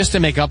we? Just to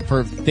make up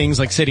for things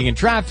like sitting in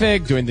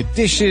traffic, doing the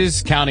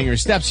dishes, counting your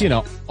steps,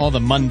 all the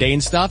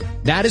mundane stuff.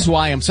 That is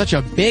why I'm such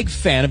a big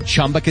fan of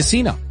Chumba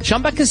Casino.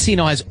 Chumba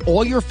Casino has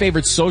all your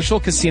favorite social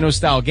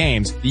casino-style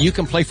games that you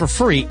can play for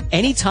free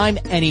anytime,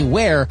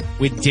 anywhere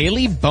with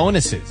daily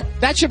bonuses.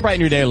 That should brighten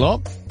your day a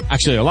little.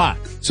 Actually, a lot.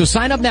 So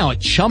sign up now at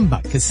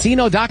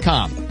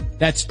ChumbaCasino.com.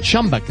 That's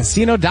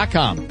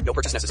ChumbaCasino.com. No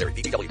purchase necessary.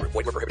 VGW Group.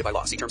 Void where prohibited by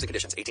law. See terms and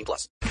conditions.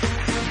 18+.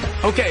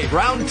 Okay,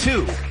 round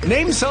two.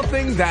 Name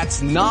something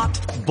that's not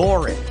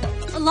boring.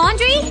 A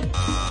laundry?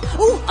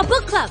 Ooh, a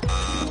book club.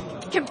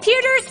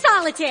 Computer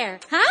solitaire,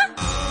 huh?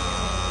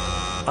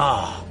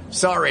 Ah,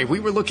 sorry. We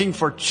were looking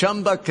for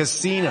Chumba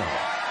Casino.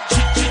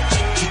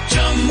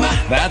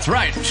 That's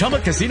right.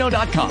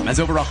 ChumbaCasino.com has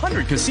over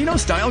 100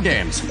 casino-style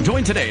games.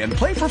 Join today and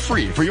play for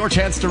free for your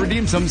chance to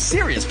redeem some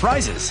serious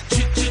prizes.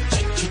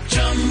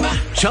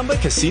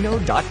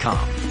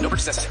 ChumbaCasino.com. No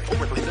purchase necessary. Void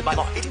where prohibited by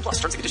law. 18+.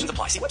 Terms and conditions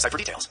apply. See website for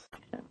details.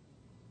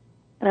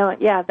 And I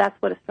went, yeah, that's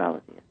what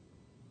astrology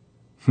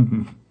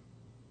is.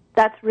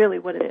 That's really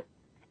what it is.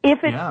 If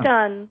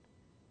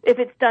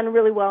it's done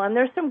really well, and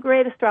there's some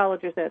great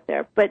astrologers out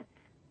there, but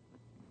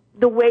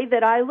the way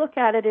that I look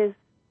at it is,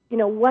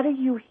 what are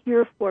you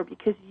here for?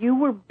 Because you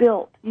were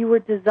built, you were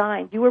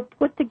designed, you were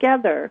put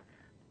together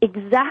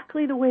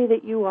exactly the way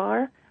that you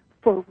are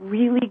for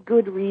really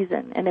good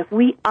reason. And if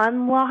we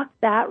unlock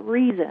that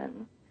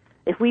reason,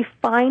 if we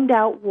find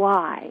out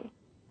why,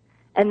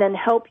 and then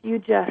help you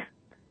just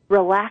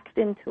relax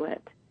into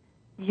it,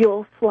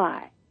 you'll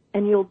fly.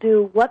 And you'll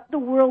do what the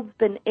world's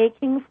been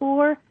aching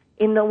for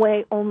in the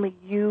way only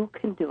you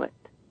can do it.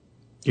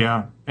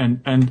 Yeah,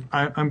 and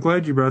I'm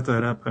glad you brought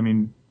that up. I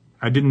mean,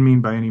 I didn't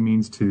mean by any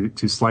means to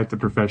slight the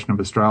profession of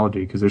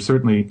astrology, because there's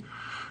certainly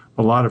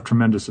a lot of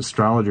tremendous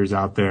astrologers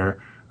out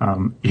there.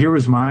 Here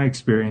was my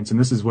experience, and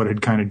this is what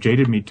had kind of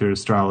jaded me to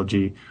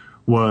astrology,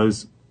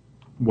 was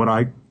what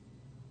I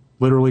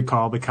literally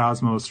call the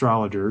Cosmo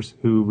astrologers,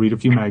 who read a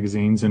few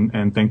magazines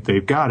and think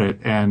they've got it.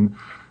 And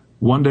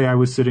one day I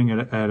was sitting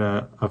at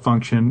a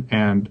function,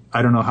 and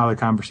I don't know how the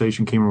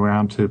conversation came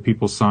around to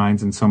people's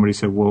signs, and somebody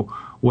said, well,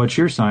 what's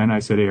your sign? I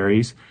said,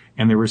 Aries.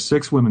 And there were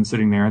 6 women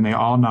sitting there, and they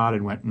all nodded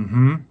and went,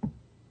 mm-hmm.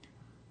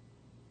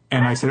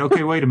 And I said,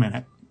 okay, wait a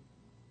minute.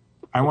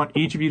 I want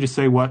each of you to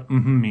say what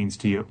mm-hmm means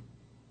to you.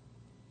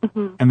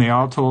 Mm-hmm. And they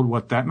all told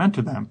what that meant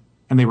to them.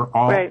 And they were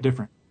all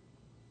different.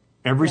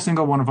 Every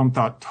single one of them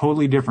thought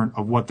totally different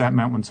of what that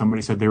meant when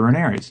somebody said they were an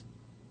Aries.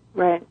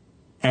 Right.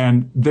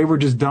 And they were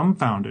just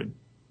dumbfounded.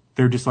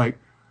 They're just like,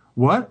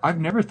 what? I've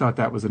never thought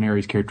that was an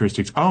Aries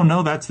characteristics. Oh,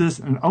 no, that's this.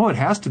 And oh, it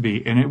has to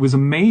be. And it was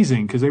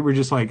amazing, because they were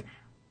just like,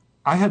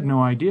 I had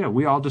no idea.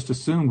 We all just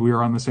assumed we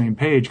were on the same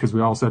page because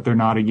we all sat there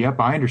nodding, yep,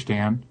 I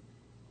understand,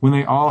 when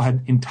they all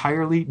had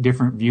entirely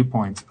different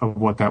viewpoints of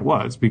what that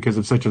was because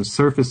of such a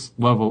surface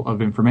level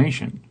of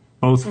information,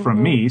 both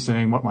from me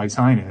saying what my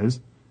sign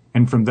is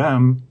and from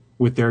them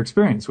with their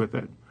experience with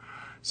it.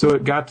 So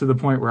it got to the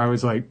point where I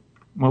was like,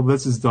 well,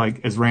 this is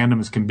like as random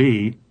as can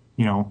be,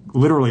 you know,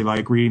 literally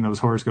like reading those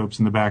horoscopes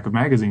in the back of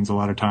magazines a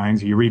lot of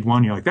times. You read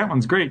one, you're like, that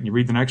one's great. And you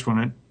read the next one,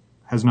 it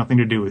has nothing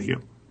to do with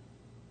you.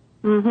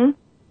 Mm-hmm.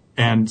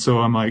 And so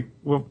I'm like,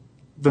 well,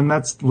 then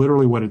that's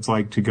literally what it's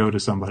like to go to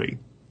somebody,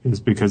 is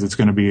because it's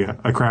going to be a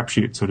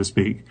crapshoot, so to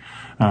speak.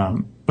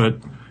 But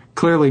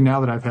clearly now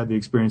that I've had the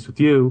experience with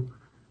you,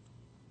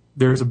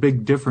 there's a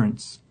big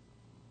difference.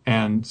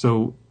 And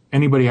so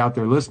anybody out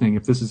there listening,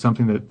 if this is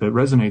something that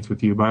resonates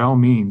with you, by all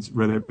means,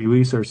 whether it be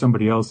Lisa or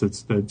somebody else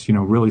that's you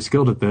know, really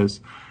skilled at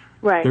this,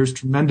 there's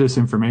tremendous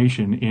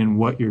information in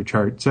what your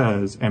chart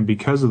says. And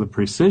because of the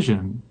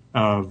precision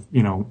of,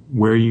 you know,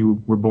 where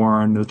you were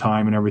born, the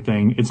time and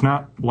everything, it's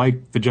not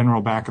like the general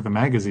back of the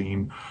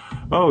magazine.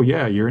 Oh,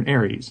 yeah, you're an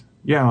Aries.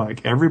 Yeah,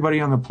 like everybody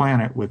on the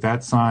planet with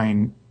that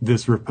sign,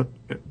 this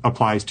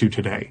applies to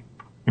today.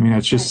 I mean,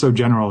 it's just so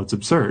general, it's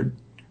absurd.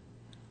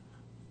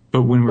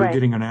 But when we're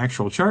getting an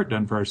actual chart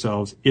done for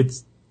ourselves,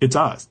 it's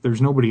us.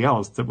 There's nobody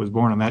else that was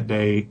born on that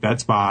day, that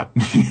spot,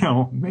 you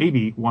know,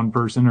 maybe one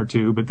person or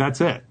two, but that's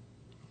it.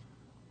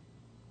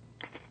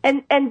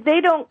 And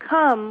they don't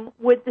come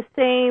with the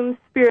same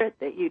spirit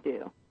that you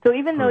do. So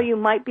even though you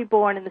might be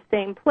born in the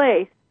same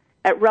place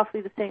at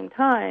roughly the same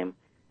time,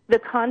 the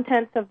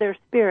contents of their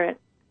spirit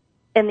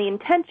and the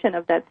intention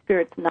of that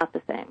spirit's not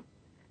the same.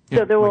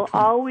 So there will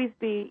always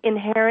be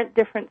inherent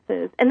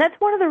differences. And that's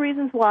one of the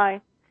reasons why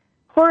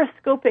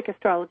horoscopic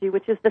astrology,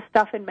 which is the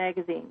stuff in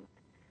magazines,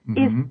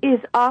 is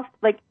off.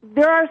 Like,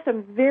 there are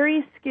some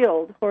very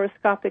skilled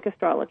horoscopic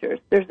astrologers.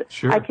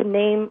 I can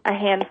name a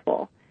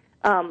handful.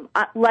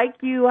 Like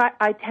you,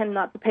 I tend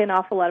not to pay an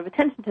awful lot of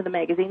attention to the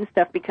magazine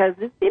stuff because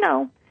it's, you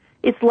know,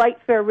 it's light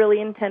fare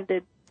really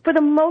intended for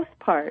the most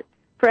part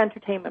for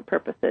entertainment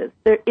purposes.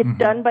 It's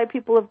done by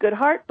people of good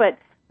heart, but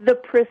the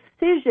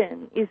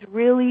precision is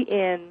really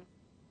in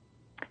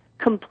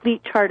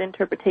complete chart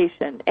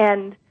interpretation.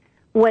 And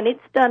when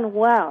it's done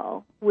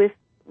well with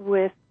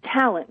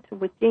talent,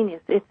 with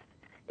genius,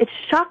 it's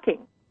shocking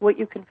what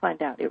you can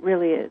find out. It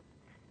really is.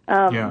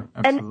 Yeah,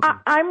 absolutely.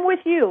 And I'm with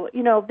you.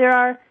 You know,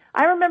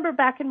 I remember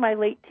back in my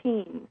late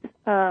teens,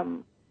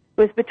 it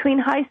was between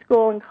high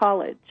school and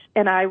college,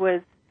 and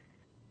you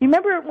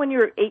remember when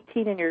you're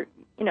 18 and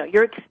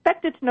you're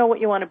expected to know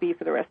what you want to be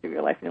for the rest of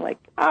your life, and you're like,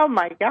 oh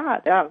my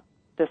God,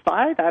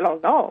 decide? I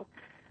don't know.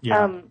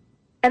 Yeah.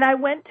 And I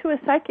went to a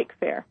psychic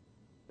fair.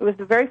 It was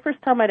the very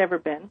first time I'd ever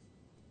been.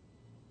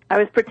 I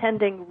was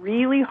pretending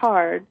really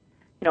hard,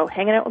 you know,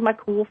 hanging out with my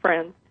cool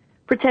friends,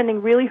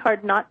 pretending really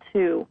hard not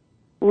to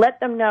let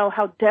them know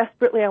how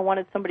desperately I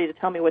wanted somebody to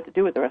tell me what to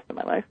do with the rest of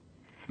my life.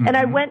 And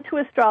I went to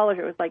an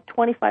astrologer. It was like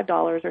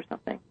 $25 or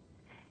something.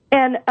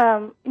 And,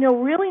 you know,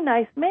 really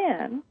nice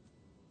man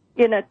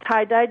in a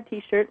tie-dyed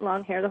T-shirt,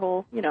 long hair, the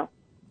whole, you know,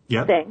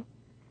 thing.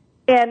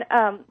 And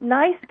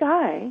nice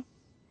guy.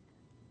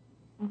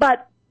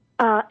 But,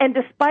 and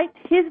despite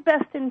his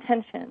best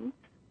intentions,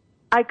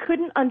 I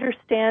couldn't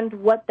understand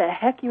what the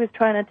heck he was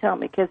trying to tell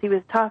me, because he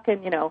was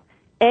talking, you know,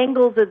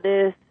 angles of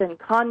this and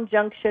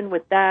conjunction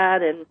with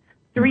that and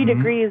 3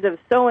 degrees of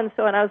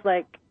so-and-so, and I was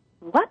like,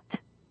 what?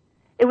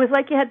 It was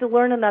like you had to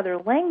learn another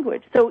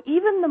language. So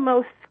even the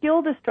most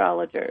skilled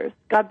astrologers,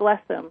 God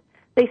bless them,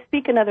 they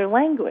speak another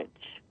language.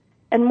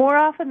 And more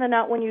often than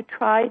not, when you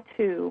try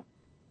to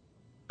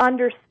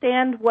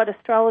understand what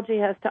astrology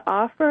has to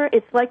offer,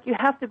 it's like you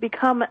have to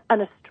become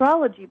an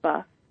astrology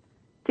buff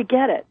to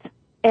get it.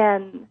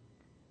 And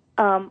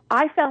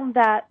I found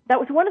that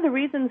was one of the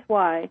reasons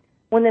why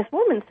when this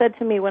woman said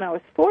to me when I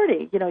was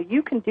 40,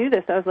 you can do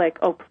this, I was like,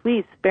 oh,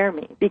 please spare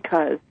me,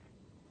 because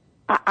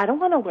I don't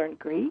want to learn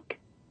Greek.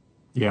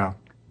 Yeah.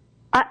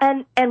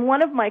 And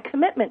one of my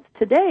commitments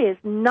today is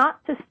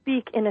not to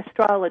speak in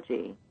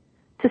astrology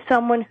to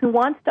someone who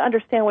wants to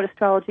understand what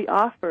astrology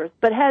offers,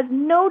 but has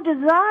no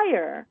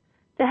desire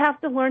to have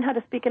to learn how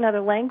to speak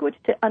another language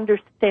to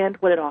understand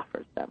what it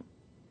offers them.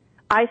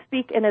 I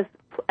speak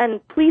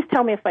and please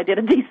tell me if I did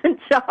a decent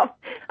job.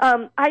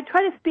 I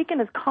try to speak in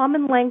as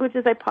common language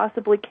as I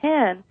possibly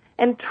can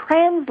and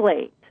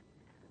translate.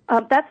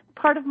 That's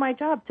part of my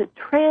job, to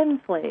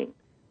translate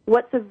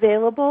what's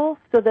available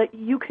so that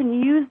you can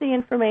use the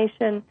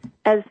information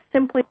as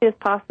simply as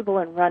possible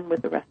and run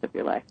with the rest of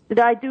your life. Did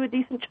I do a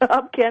decent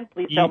job, Ken?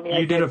 Please tell me.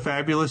 You did a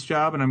fabulous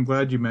job, and I'm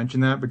glad you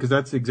mentioned that, because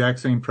that's the exact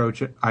same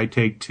approach I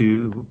take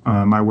to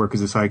my work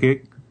as a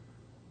psychic.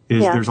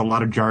 There's a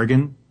lot of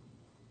jargon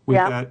with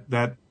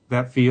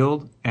that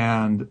field,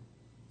 and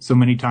so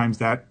many times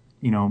that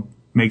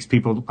makes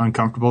people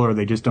uncomfortable, or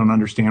they just don't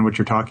understand what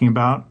you're talking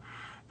about.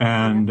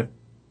 And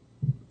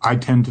I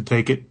tend to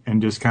take it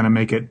and just kind of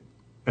make it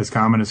as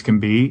common as can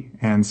be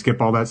and skip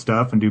all that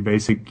stuff and do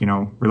basic,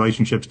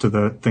 relationships to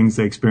the things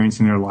they experience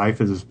in their life,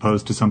 as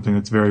opposed to something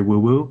that's very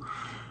woo-woo.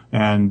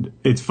 And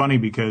it's funny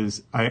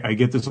because I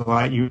get this a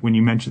lot. When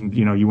you mentioned,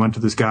 you went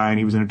to this guy and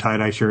he was in a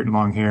tie-dye shirt and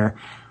long hair.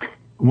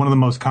 One of the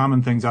most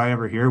common things I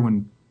ever hear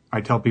when I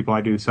tell people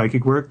I do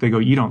psychic work, they go,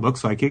 "You don't look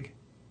psychic."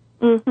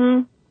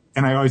 Mm-hmm.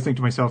 And I always think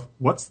to myself,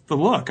 what's the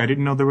look? I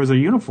didn't know there was a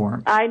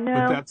uniform. I know.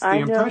 But that's the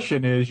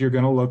impression is you're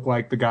going to look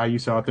like the guy you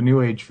saw at the New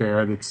Age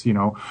fair that's,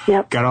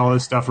 got all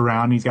this stuff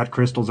around. He's got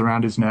crystals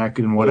around his neck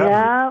and whatever.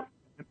 Yeah.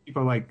 And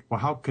people are like, well,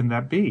 how can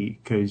that be?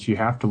 Because you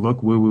have to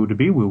look woo-woo to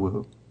be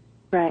woo-woo.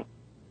 Right.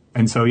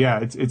 And so,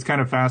 it's kind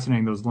of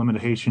fascinating, those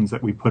limitations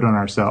that we put on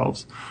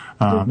ourselves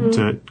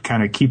to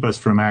kind of keep us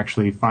from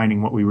actually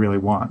finding what we really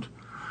want.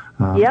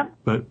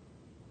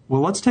 Well,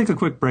 let's take a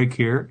quick break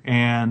here.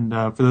 And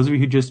for those of you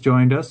who just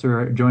joined us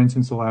or joined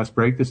since the last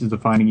break, this is the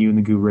Finding You in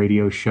the Goo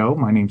radio show.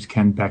 My name's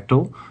Ken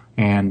Bechtel,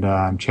 and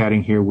I'm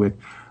chatting here with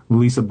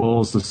Lisa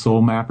Bowles, the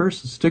Soul Mapper.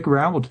 So stick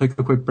around. We'll take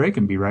a quick break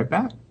and be right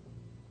back.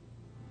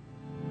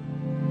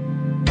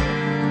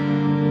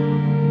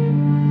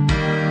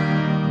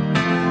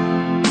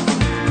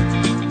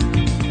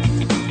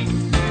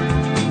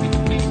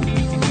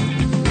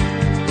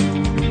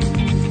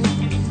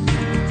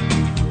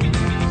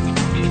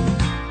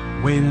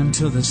 Wait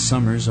until the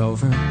summer's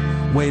over.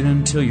 Wait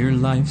until your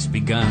life's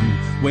begun.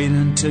 Wait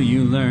until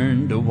you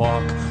learn to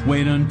walk.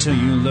 Wait until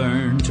you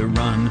learn to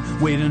run.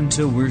 Wait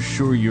until we're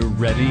sure you're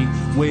ready.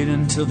 Wait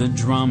until the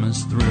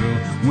drama's through.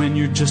 When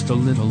you're just a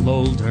little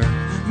older,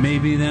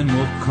 maybe then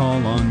we'll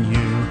call on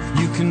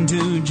you. You can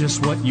do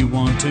just what you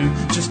want to,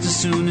 just as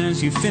soon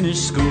as you finish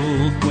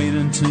school. Wait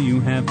until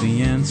you have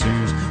the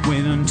answers.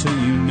 Wait until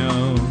you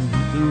know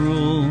the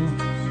rules.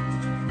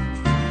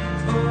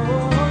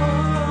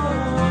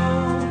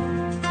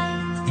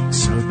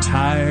 So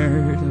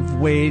tired of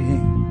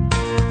waiting,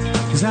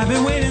 'cause I've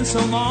been waiting so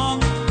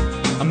long.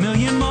 A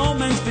million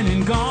moments been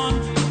and gone.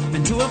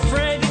 Been too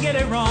afraid to get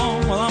it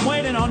wrong. Well, I'm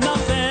waiting on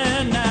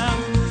nothing now.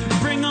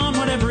 Bring on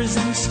whatever is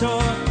in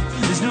store.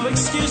 There's no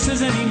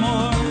excuses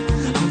anymore.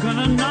 I'm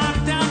gonna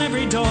knock down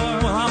every door.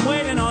 Well, I'm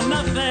waiting on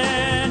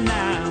nothing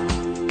now.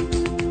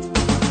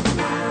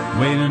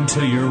 Wait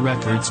until your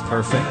record's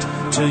perfect,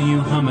 till you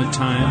hum a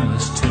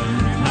timeless tune.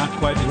 Not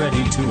quite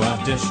ready to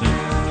audition,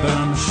 but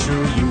I'm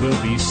sure you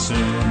will be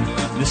soon.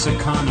 This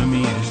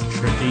economy is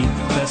tricky,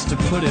 best to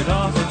put it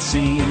off it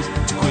seems.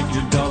 To quit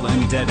your dull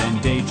and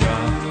dead-end day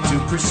job, to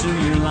pursue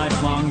your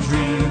lifelong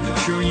dream.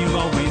 Sure you've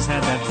always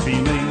had that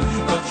feeling,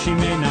 but she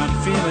may not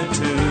feel it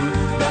too.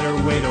 Better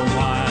wait a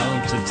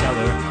while to tell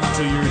her,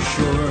 till you're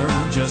sure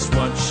just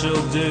what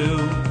she'll do.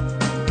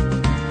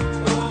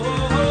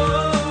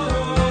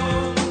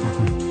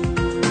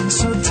 I'm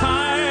so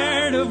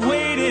tired of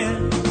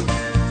waiting,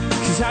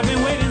 'cause I've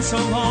been waiting so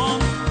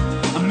long.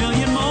 A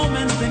million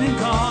moments been and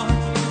gone.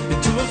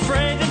 Been too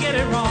afraid to get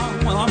it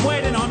wrong. Well, I'm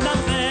waiting on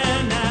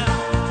nothing now.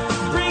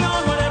 Bring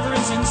on whatever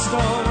is in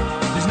store.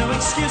 There's no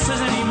excuses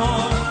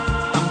anymore.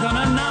 I'm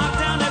gonna knock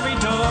down every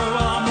door.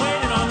 Well, I'm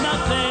waiting on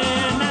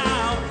nothing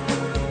now.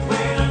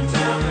 Wait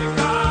until the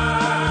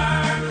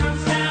car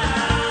comes down.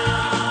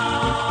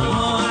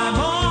 Oh, I've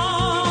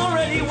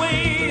already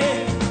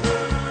waited.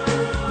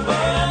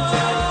 Wait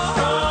until it's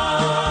strong.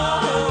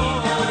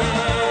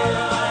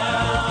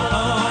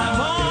 Oh,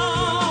 I've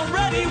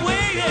already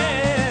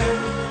waited.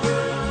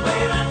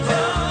 Wait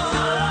until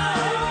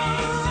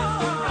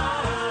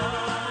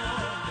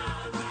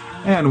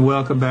And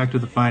welcome back to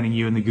the Finding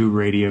You in the Goo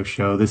radio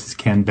show. This is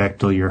Ken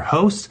Bechtel, your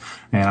host,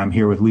 and I'm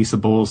here with Lisa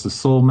Bowles, the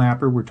Soul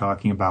Mapper. We're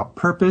talking about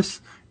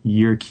purpose,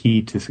 your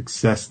key to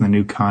success in the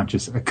new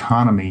conscious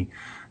economy.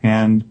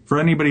 And for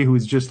anybody who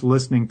was just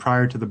listening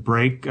prior to the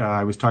break,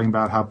 I was talking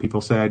about how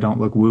people say I don't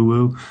look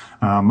woo-woo.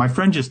 My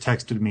friend just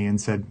texted me and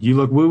said, you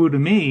look woo-woo to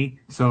me.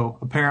 So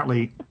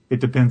apparently it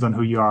depends on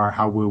who you are,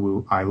 how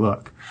woo-woo I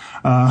look.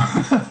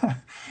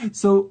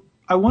 So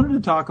I wanted to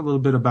talk a little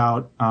bit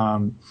about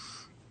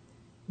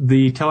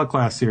the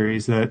teleclass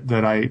series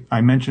that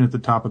I mentioned at the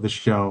top of the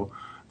show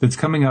that's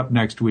coming up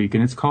next week,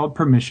 and it's called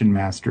Permission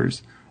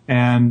Masters.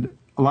 And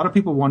a lot of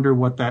people wonder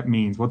what that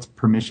means. What's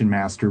Permission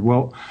Master?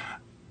 Well,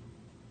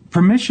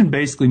 permission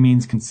basically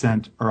means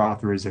consent or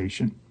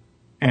authorization.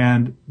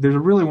 And there's a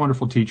really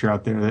wonderful teacher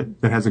out there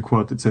that has a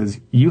quote that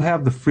says, "You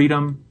have the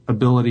freedom,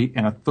 ability,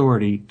 and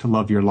authority to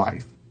love your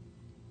life."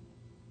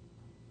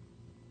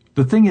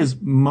 The thing is,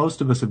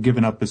 most of us have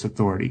given up this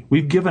authority.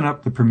 We've given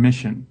up the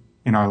permission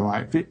in our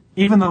life.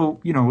 Even though,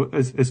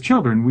 as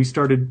children, we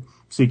started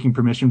seeking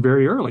permission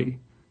very early.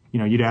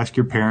 You'd ask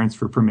your parents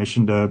for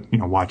permission to,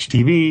 watch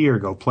TV or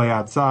go play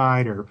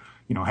outside or,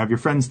 have your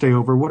friends stay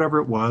over, whatever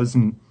it was.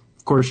 And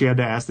of course, you had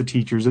to ask the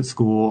teachers at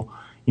school,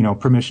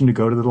 permission to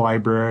go to the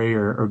library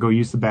or go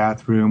use the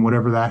bathroom,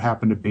 whatever that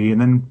happened to be.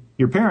 And then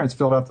your parents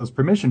filled out those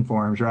permission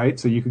forms, right?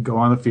 So you could go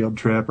on a field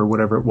trip or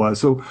whatever it was.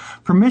 So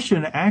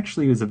permission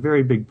actually is a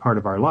very big part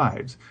of our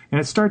lives.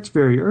 And it starts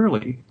very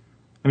early.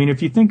 I mean,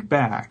 if you think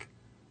back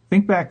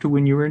to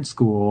when you were in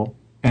school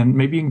and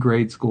maybe in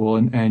grade school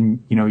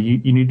and you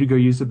need to go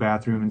use the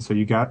bathroom. And so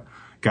you got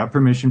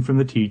permission from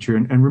the teacher.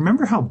 And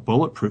remember how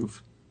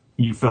bulletproof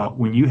you felt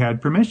when you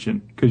had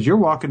permission, because you're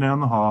walking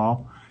down the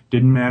hall.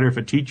 Didn't matter if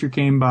a teacher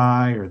came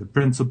by or the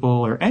principal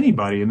or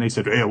anybody, and they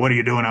said, "Hey, what are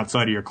you doing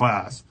outside of your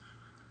class?"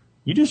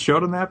 You just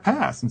showed them that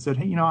pass and said,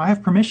 "Hey, I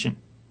have permission."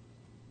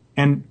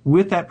 And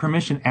with that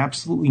permission,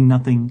 absolutely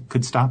nothing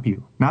could stop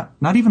you.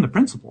 Not even the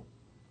principal.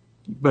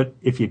 But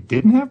if you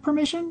didn't have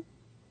permission,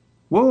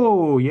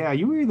 whoa, yeah,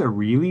 you were either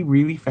really,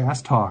 really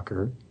fast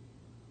talker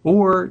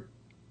or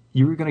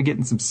you were going to get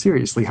in some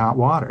seriously hot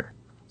water.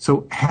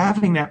 So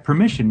having that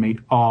permission made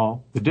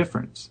all the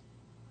difference.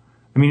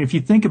 I mean, if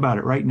you think about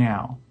it right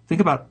now, think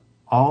about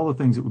all the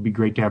things that would be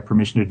great to have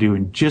permission to do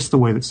in just the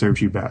way that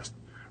serves you best.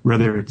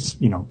 Whether it's,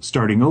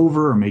 starting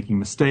over or making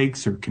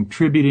mistakes or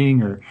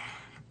contributing or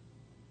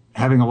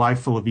having a life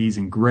full of ease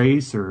and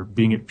grace or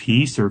being at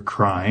peace or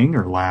crying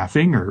or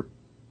laughing or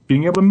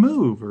being able to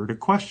move or to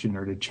question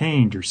or to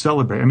change or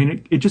celebrate. I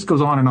mean, it just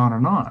goes on and on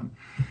and on.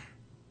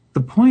 The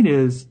point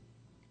is,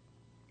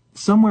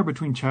 somewhere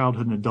between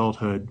childhood and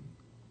adulthood,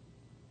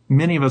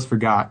 many of us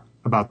forgot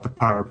about the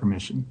power of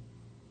permission.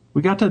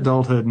 We got to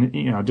adulthood and,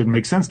 it didn't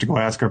make sense to go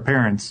ask our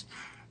parents,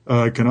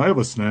 can I have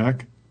a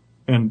snack?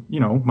 And,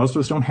 most of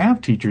us don't have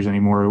teachers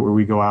anymore where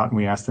we go out and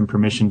we ask them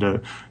permission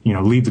to,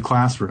 leave the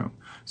classroom.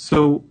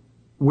 So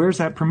where's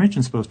that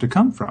permission supposed to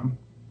come from?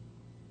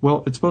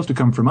 Well, it's supposed to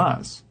come from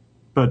us.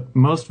 But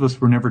most of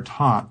us were never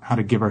taught how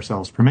to give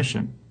ourselves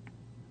permission.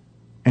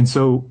 And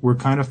so we're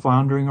kind of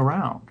floundering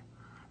around.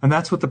 And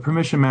that's what the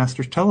Permission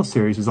Masters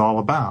teleseries is all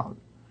about.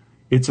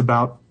 It's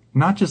about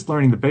not just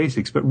learning the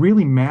basics, but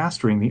really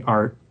mastering the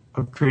art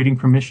of creating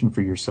permission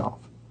for yourself.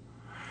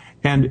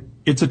 And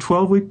it's a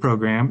 12-week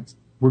program.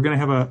 We're going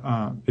to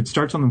have it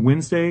starts on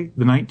Wednesday,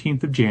 the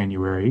 19th of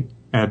January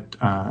at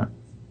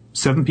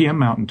 7 p.m.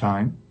 Mountain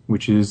Time,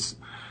 which is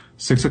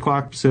 6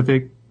 o'clock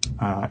Pacific,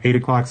 8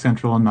 o'clock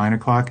Central, and 9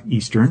 o'clock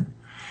Eastern.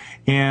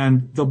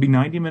 And there'll be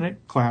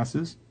 90-minute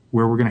classes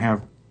where we're going to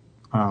have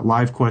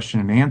live question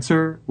and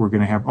answer. We're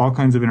going to have all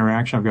kinds of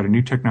interaction. I've got a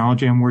new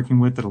technology I'm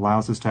working with that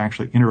allows us to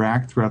actually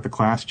interact throughout the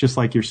class, just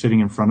like you're sitting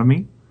in front of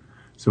me.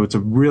 So it's a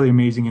really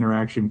amazing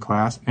interaction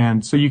class.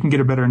 And so you can get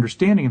a better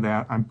understanding of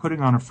that, I'm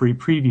putting on a free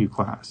preview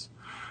class.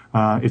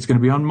 It's going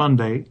to be on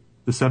Monday,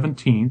 the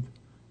 17th,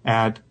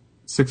 at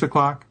 6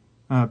 o'clock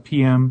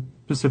p.m.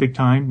 Pacific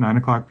Time, 9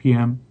 o'clock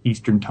p.m.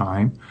 Eastern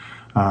Time.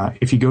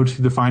 If you go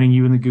to the Finding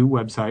You in the Goo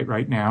website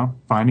right now,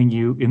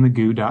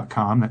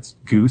 findingyouinthegoo.com, that's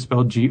goo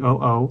spelled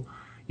G-O-O,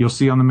 you'll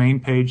see on the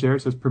main page there,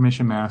 it says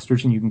Permission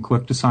Masters, and you can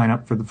click to sign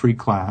up for the free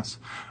class.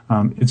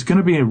 It's going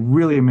to be a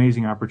really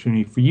amazing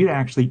opportunity for you to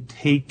actually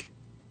take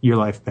your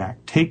life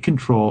back, take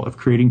control of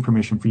creating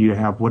permission for you to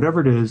have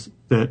whatever it is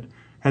that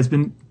has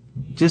been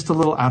just a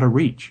little out of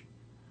reach.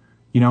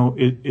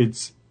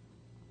 It's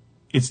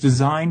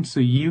designed so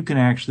you can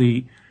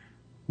actually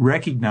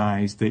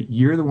recognize that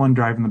you're the one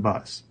driving the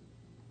bus.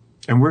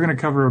 And we're going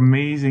to cover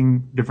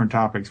amazing different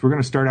topics. We're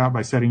going to start out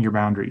by setting your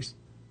boundaries.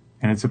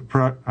 And it's a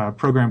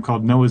program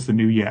called No is the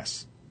New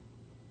Yes.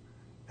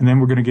 And then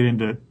we're going to get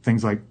into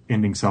things like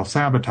ending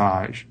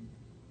self-sabotage,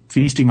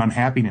 feasting on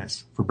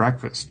happiness for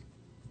breakfast,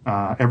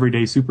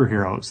 everyday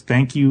superheroes,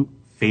 thank you,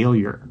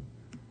 failure.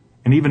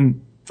 And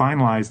even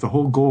finalize, the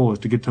whole goal is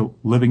to get to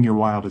living your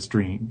wildest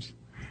dreams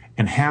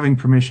and having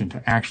permission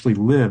to actually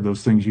live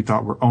those things you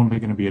thought were only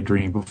going to be a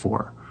dream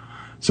before.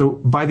 So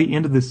by the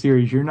end of this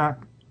series, you're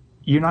not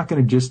going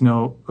to just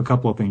know a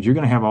couple of things. You're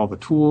going to have all the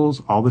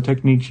tools, all the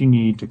techniques you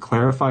need to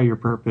clarify your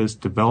purpose,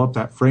 develop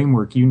that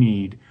framework you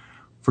need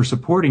for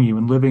supporting you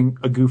in living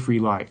a goo-free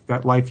life,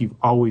 that life you've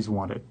always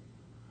wanted.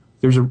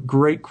 There's a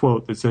great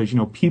quote that says,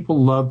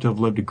 people love to have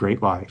lived a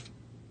great life,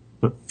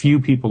 but few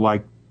people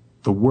like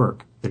the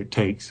work that it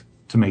takes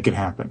to make it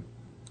happen.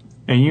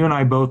 And you and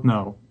I both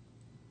know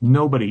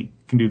nobody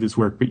can do this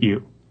work but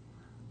you.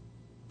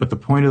 But the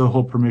point of the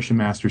whole Permission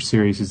Masters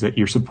series is that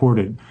you're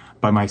supported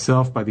by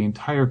myself, by the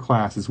entire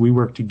class, as we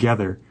work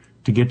together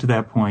to get to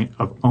that point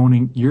of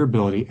owning your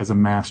ability as a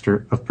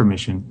master of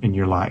permission in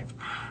your life.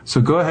 So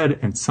go ahead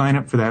and sign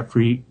up for that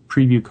free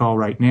preview call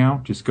right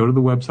now. Just go to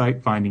the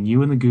website,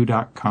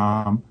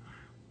 findingyouinthegoo.com.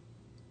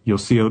 You'll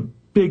see a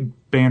big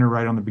banner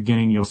right on the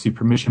beginning. You'll see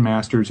Permission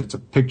Masters. It's a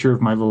picture of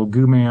my little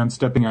goo man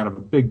stepping out of a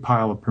big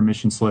pile of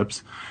permission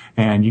slips.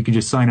 And you can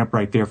just sign up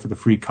right there for the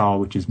free call,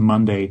 which is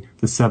Monday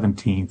the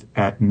 17th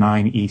at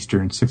 9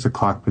 Eastern, 6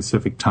 o'clock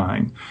Pacific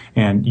time.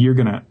 And you're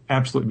going to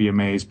absolutely be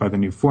amazed by the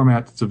new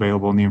format that's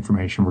available and the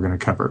information we're going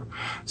to cover.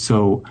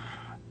 So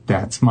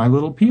that's my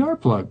little PR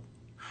plug.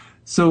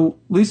 So,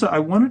 Lisa, I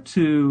wanted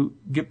to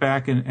get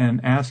back and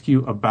ask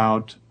you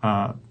about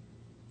the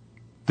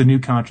new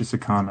conscious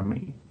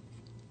economy.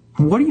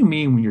 What do you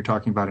mean when you're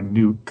talking about a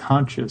new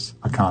conscious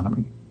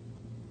economy?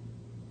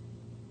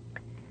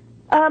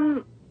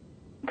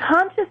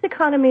 Conscious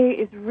economy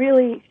is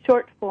really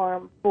short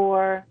form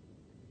for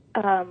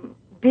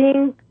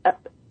being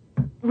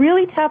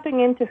really tapping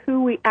into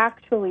who we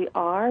actually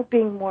are,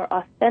 being more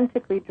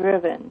authentically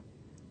driven,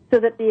 so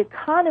that the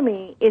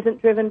economy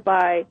isn't driven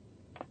by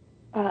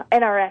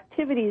and our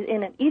activities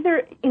in it.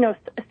 Either,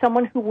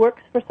 someone who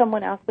works for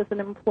someone else as an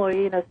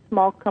employee in a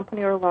small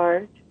company or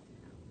large,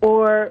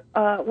 or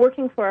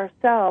working for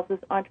ourselves as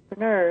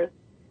entrepreneurs.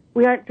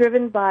 We aren't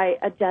driven by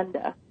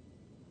agenda.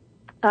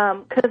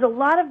 Because a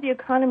lot of the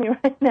economy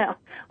right now,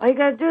 all you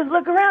got to do is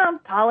look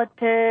around.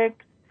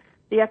 Politics,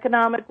 the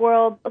economic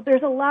world,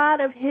 there's a lot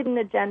of hidden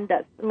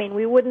agendas. I mean,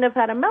 we wouldn't have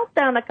had a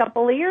meltdown a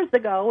couple of years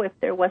ago if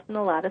there wasn't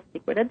a lot of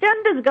secret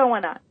agendas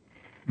going on.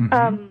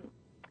 Mm-hmm.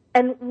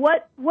 And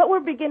what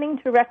we're beginning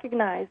to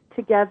recognize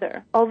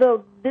together,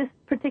 although this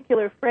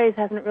particular phrase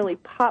hasn't really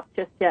popped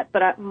just yet,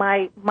 but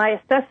my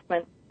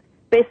assessment,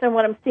 based on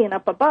what I'm seeing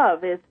up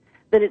above, is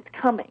that it's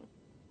coming.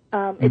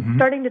 It's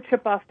starting to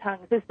trip off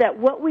tongues, is that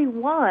what we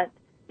want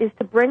is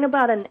to bring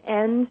about an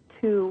end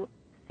to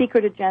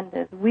secret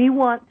agendas. We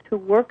want to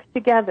work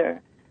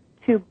together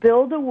to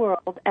build a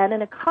world and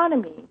an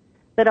economy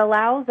that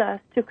allows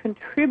us to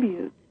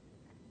contribute,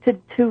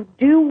 to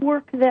do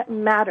work that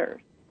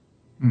matters,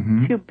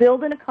 to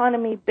build an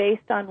economy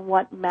based on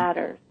what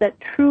matters, that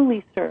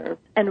truly serves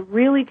and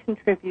really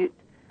contributes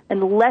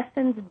and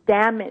lessens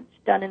damage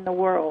done in the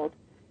world,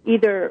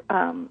 either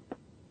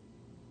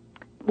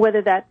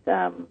whether that's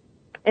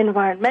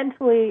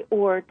environmentally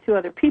or to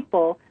other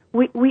people.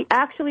 We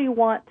actually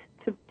want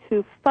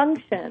to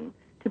function,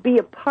 to be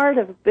a part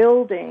of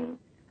building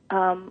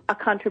a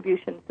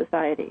contribution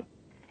society.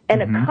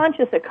 And a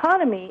conscious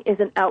economy is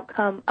an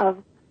outcome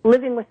of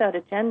living without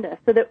agenda,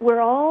 so that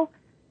we're all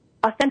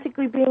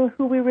authentically being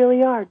who we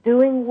really are,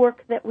 doing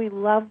work that we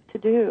love to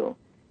do,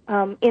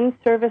 in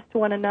service to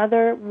one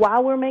another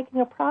while we're making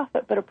a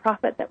profit, but a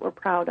profit that we're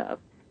proud of,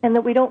 and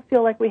that we don't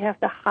feel like we have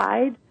to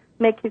hide,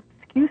 make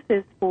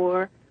excuses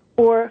for,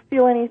 or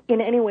feel in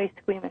any way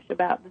squeamish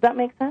about. Does that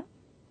make sense?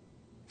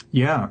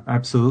 Yeah,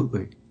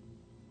 absolutely.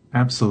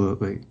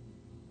 Absolutely.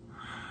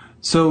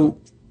 So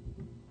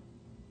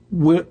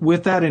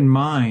with that in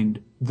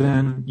mind,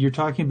 then you're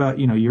talking about,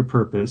 your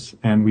purpose,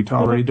 and we've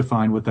already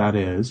defined what that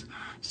is.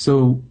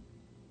 So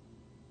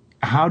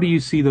how do you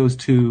see those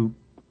two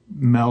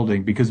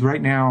melding? Because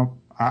right now,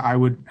 I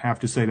would have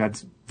to say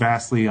that's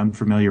vastly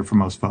unfamiliar for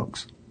most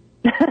folks.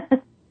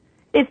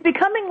 It's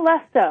becoming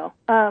less so.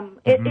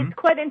 It's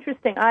quite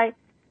interesting.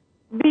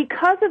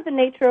 Because of the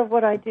nature of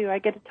what I do, I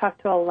get to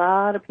talk to a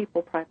lot of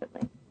people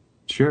privately.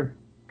 Sure.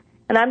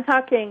 And I'm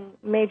talking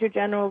major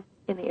generals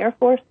in the Air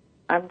Force.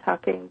 I'm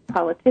talking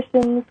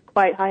politicians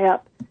quite high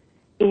up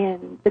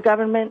in the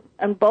government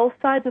on both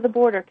sides of the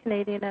border,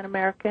 Canadian and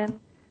American.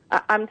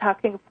 I'm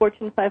talking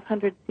Fortune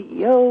 500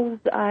 CEOs.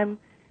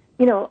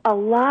 A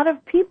lot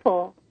of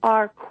people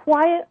are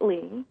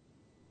quietly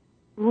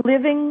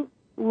living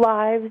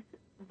lives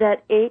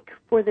that ache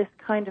for this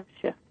kind of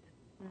shift.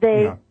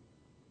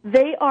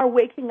 They are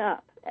waking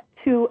up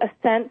to a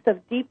sense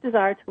of deep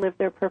desire to live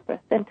their purpose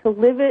and to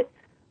live it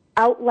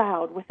out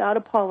loud without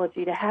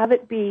apology, to have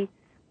it be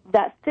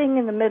that thing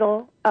in the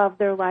middle of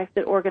their life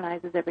that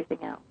organizes everything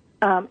else.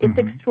 It's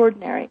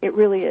extraordinary. It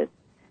really is.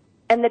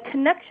 And the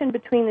connection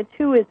between the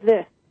two is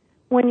this.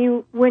 When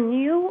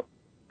you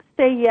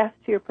say yes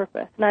to your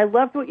purpose, and I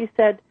loved what you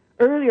said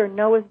earlier,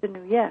 no is the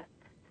new yes.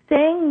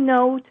 Saying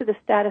no to the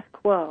status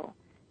quo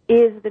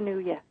is the new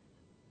yes.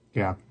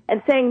 Yeah.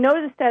 And saying no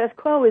to the status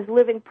quo is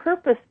living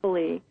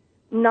purposefully,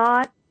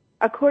 not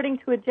according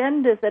to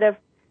agendas that have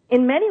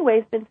in many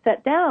ways been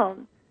set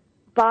down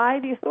by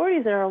the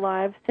authorities in our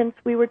lives since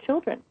we were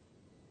children.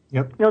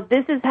 Yep.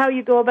 This is how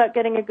you go about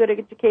getting a good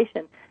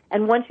education.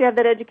 And once you have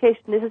that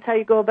education, this is how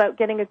you go about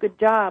getting a good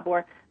job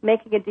or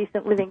making a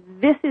decent living.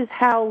 This is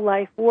how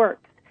life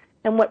works.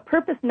 And what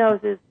purpose knows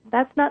is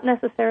that's not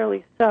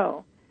necessarily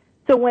so.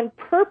 So when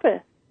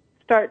purpose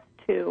starts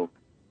to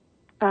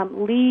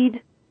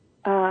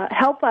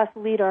help us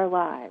lead our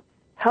lives,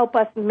 help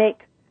us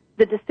make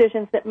the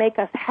decisions that make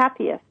us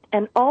happiest,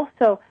 and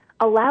also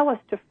allow us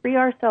to free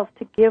ourselves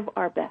to give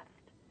our best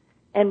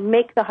and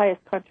make the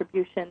highest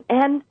contribution.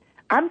 And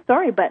I'm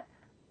sorry, but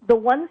the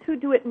ones who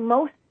do it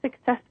most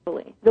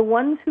successfully, the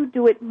ones who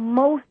do it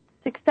most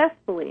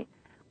successfully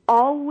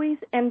always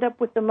end up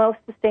with the most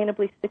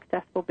sustainably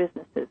successful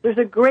businesses. There's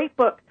a great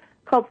book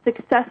called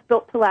Success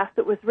Built to Last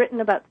that was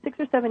written about 6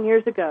 or 7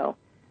 years ago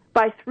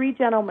by 3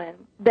 gentlemen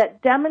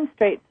that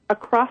demonstrates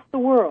across the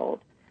world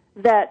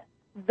that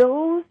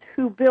those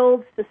who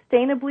build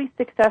sustainably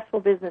successful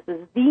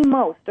businesses, the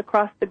most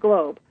across the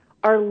globe,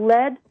 are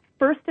led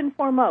first and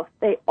foremost,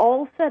 they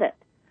all said it,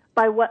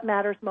 by what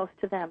matters most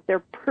to them. They're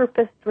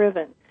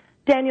purpose-driven.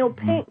 Daniel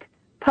Pink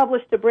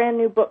published a brand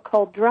new book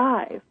called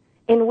Drive,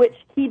 in which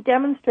he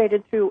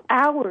demonstrated through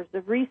hours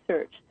of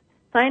research,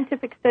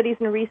 scientific studies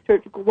and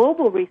research,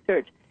 global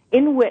research,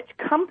 in which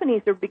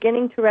companies are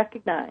beginning to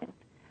recognize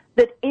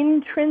that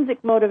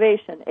intrinsic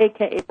motivation,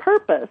 aka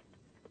purpose,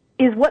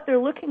 is what they're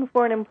looking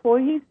for in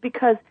employees,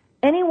 because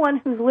anyone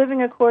who's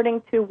living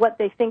according to what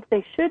they think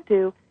they should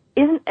do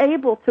isn't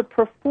able to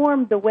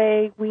perform the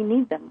way we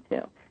need them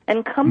to.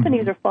 And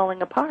companies are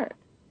falling apart.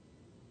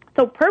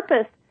 So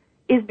purpose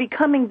is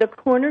becoming the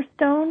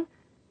cornerstone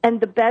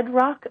and the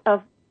bedrock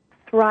of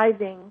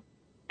thriving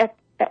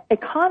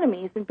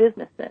economies and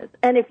businesses.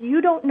 And if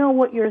you don't know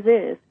what yours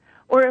is,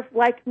 or if,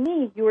 like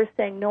me, you were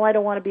saying, no, I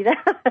don't want to be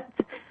that,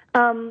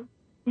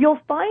 you'll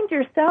find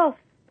yourself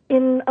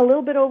in a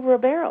little bit over a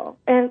barrel.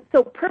 And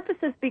so purpose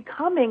is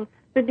becoming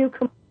the new...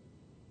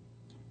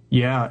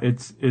 Yeah,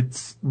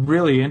 it's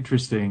really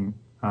interesting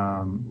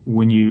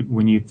when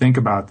you think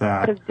about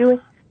that. Of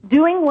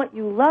doing what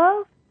you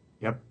love.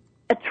 Yep.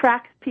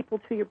 Attracts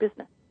people to your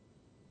business.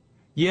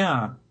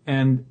 Yeah,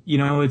 and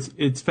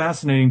it's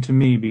fascinating to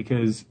me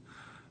because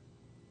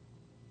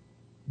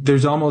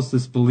there's almost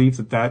this belief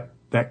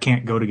that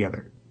can't go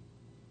together.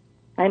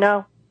 I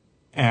know.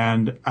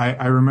 And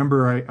I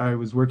remember I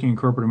was working in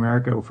corporate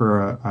America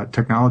for a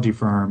technology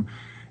firm,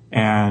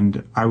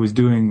 and I was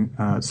doing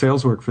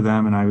sales work for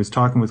them, and I was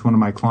talking with one of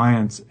my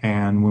clients,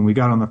 and when we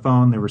got on the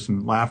phone, there was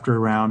some laughter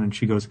around, and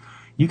she goes,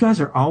 "You guys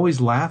are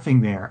always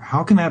laughing there.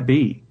 How can that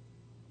be?"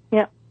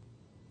 Yeah.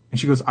 And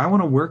she goes, "I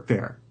want to work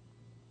there."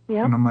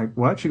 Yeah. And I'm like,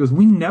 "What?" She goes,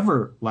 "We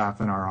never laugh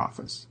in our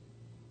office."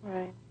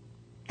 Right.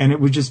 And it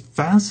was just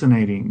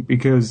fascinating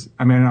because,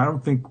 I mean, I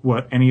don't think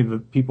what any of the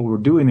people were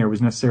doing there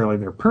was necessarily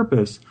their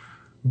purpose,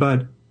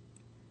 but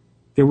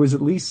there was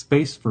at least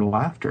space for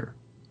laughter.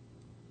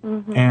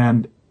 Mm-hmm.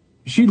 And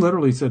she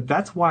literally said,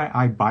 "That's why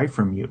I buy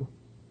from you."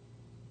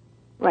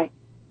 Right.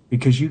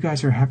 Because you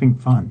guys are having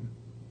fun.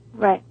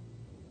 Right.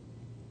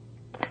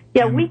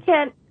 Yeah, we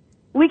can't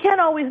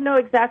always know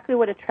exactly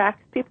what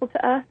attracts people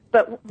to us,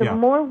 but the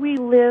more we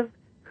live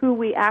who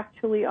we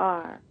actually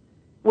are,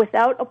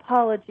 without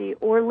apology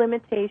or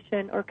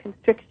limitation or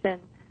constriction,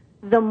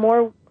 the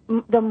more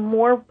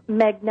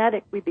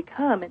magnetic we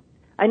become. And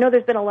I know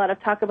there's been a lot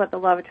of talk about the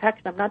law of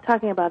attraction. I'm not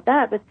talking about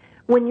that, but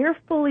when you're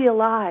fully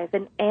alive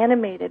and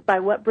animated by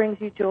what brings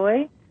you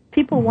joy,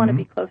 people want to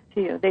be close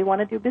to you. They want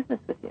to do business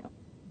with you.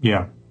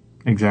 Yeah,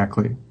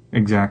 exactly.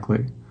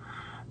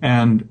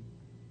 And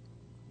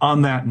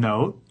on that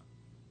note,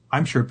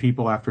 I'm sure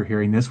people after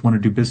hearing this want to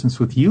do business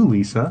with you,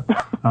 Lisa.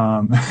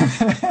 Well,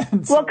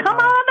 come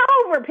on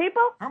over,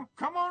 people.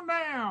 Come on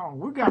down.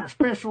 We got a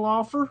special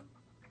offer.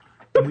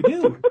 We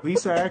do.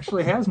 Lisa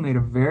actually has made a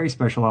very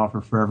special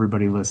offer for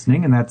everybody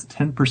listening, and that's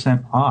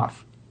 10%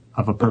 off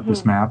of a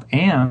purpose map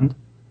and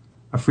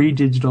a free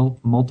digital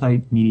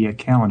multimedia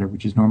calendar,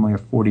 which is normally a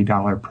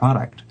 $40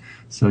 product.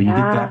 So you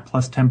get that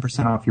plus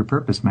 10% off your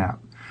purpose map.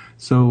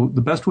 So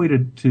the best way to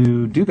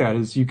do that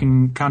is you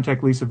can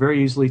contact Lisa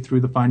very easily through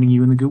the Finding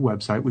You in the Goo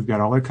website. We've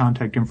got all her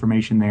contact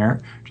information there.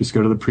 Just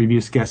go to the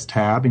previous guest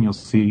tab and you'll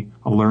see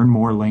a Learn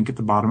More link at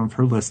the bottom of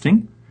her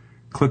listing.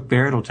 Click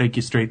there. It'll take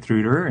you straight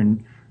through to her,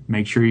 and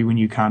make sure when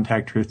you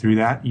contact her through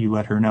that, you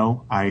let her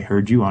know, "I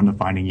heard you on the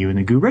Finding You in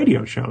the Goo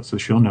radio show." So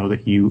she'll know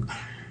that you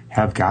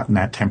have gotten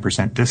that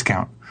 10%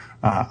 discount.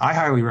 I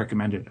highly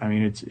recommend it. I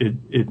mean,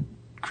 it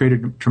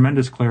created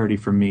tremendous clarity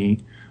for me.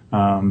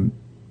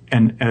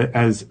 And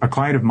as a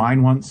client of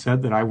mine once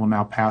said that I will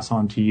now pass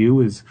on to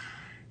you is,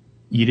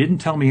 you didn't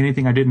tell me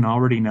anything I didn't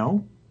already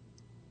know,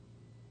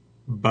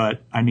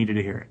 but I needed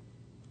to hear it.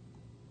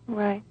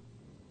 Right.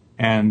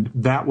 And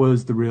that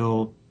was the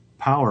real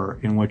power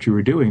in what you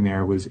were doing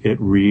there, was it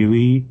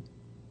really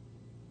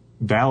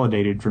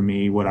validated for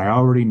me what I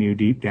already knew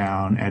deep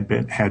down,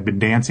 had been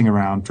dancing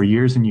around for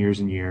years and years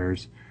and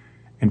years,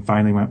 and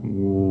finally went,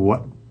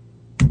 what?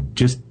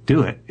 Just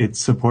do it. It's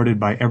supported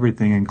by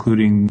everything,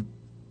 including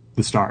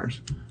the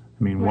stars.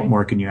 I mean, what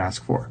more can you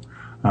ask for?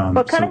 Well,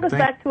 it kind of goes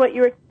back to what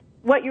you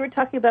were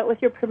talking about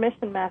with your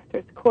Permission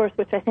Masters course,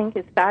 which I think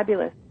is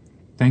fabulous.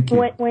 Thank you.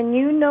 When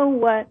you know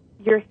what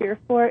you're here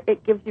for,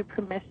 it gives you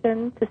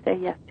permission to say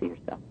yes to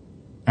yourself.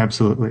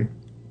 Absolutely.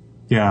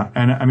 Yeah.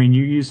 And I mean,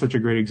 you use such a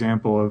great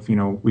example of,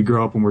 we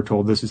grow up and we're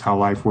told this is how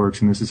life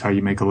works and this is how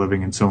you make a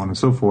living and so on and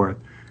so forth.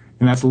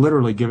 And that's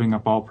literally giving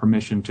up all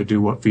permission to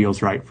do what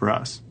feels right for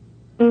us.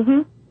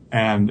 Mm-hmm.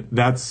 And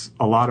that's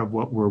a lot of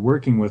what we're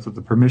working with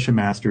the Permission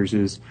Masters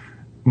is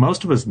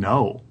most of us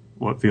know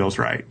what feels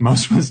right.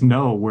 Most of us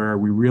know where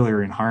we really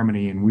are in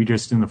harmony and we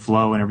just in the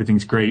flow and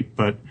everything's great,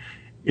 but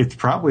it's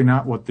probably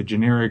not what the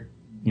generic,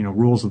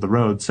 rules of the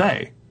road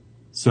say.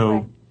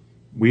 So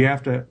we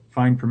have to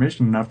find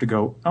permission enough to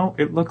go, oh,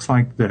 it looks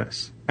like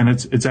this. And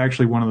it's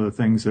actually one of the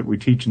things that we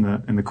teach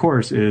in the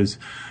course is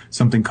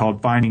something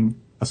called finding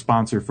a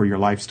sponsor for your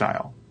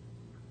lifestyle,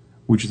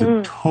 which is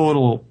a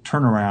total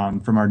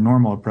turnaround from our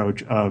normal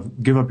approach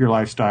of give up your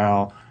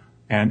lifestyle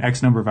and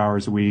X number of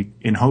hours a week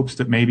in hopes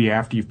that maybe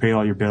after you've paid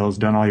all your bills,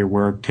 done all your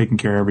work, taken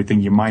care of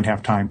everything, you might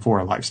have time for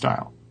a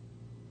lifestyle.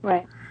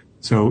 Right.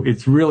 So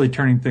it's really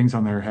turning things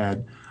on their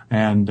head.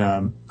 And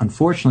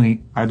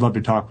unfortunately, I'd love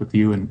to talk with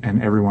you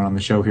and everyone on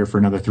the show here for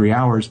another 3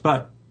 hours,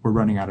 but we're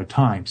running out of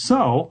time.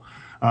 So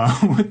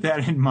with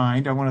that in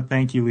mind, I want to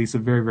thank you, Lisa,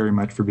 very, very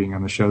much for being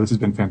on the show. This has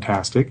been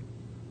fantastic.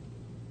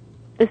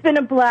 It's been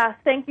a blast.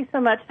 Thank you so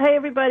much. Hey,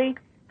 everybody.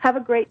 Have a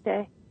great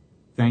day.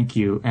 Thank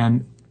you.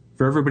 And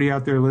for everybody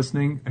out there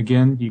listening,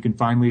 again, you can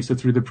find Lisa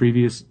through the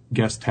previous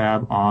guest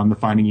tab on the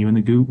Finding You in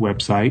the Goo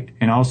website.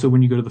 And also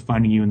when you go to the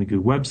Finding You in the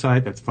Goo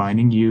website, that's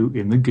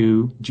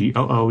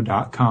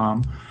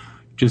findingyouinthegoo.com.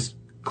 Just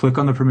click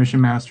on the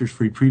Permission Masters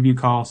free preview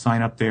call,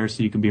 sign up there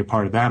so you can be a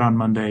part of that on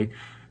Monday.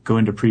 Go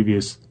into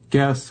previous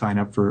guests, sign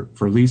up for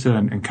Lisa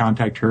and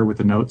contact her with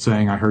a note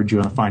saying, I heard you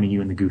on the Finding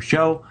You in the Goo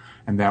show.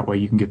 And that way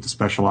you can get the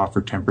special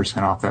offer,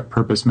 10% off that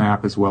purpose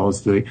map, as well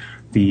as the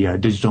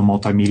digital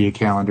multimedia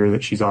calendar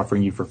that she's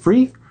offering you for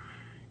free.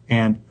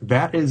 And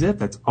that is it.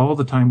 That's all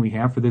the time we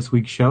have for this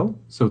week's show.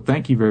 So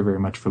thank you very, very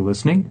much for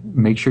listening.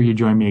 Make sure you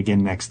join me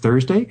again next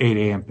Thursday, 8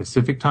 a.m.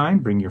 Pacific time.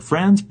 Bring your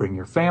friends, bring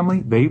your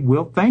family. They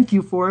will thank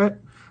you for it.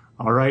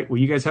 All right. Well,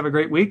 you guys have a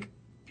great week.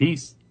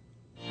 Peace.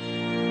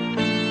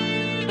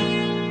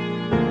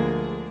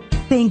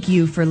 Thank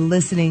you for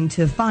listening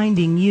to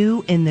Finding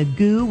You in the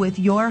Goo with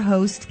your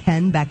host,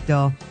 Ken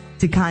Bechtel.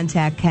 To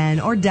contact Ken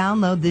or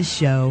download this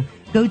show,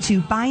 go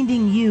to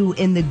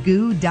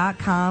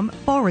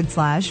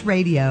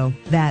findingyouinthegoo.com/radio.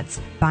 That's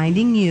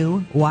finding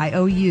you,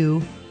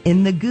 Y-O-U,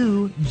 in the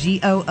goo,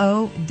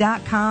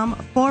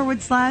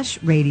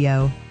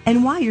 GOO.com/radio.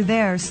 And while you're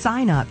there,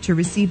 sign up to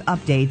receive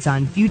updates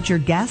on future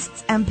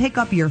guests and pick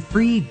up your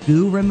free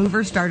Goo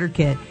Remover Starter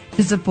Kit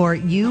to support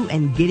you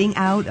in getting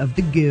out of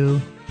the goo.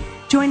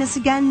 Join us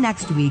again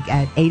next week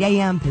at 8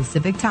 a.m.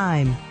 Pacific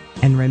time.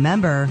 And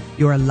remember,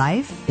 your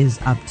life is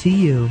up to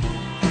you.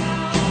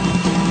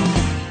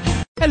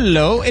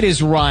 Hello, it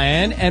is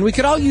Ryan, and we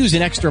could all use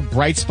an extra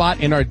bright spot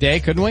in our day,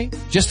 couldn't we?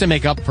 Just to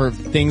make up for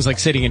things like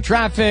sitting in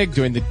traffic,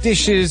 doing the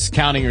dishes,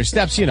 counting your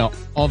steps, you know,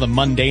 all the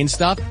mundane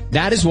stuff.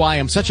 That is why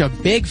I'm such a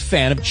big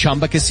fan of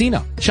Chumba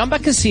Casino. Chumba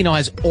Casino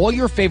has all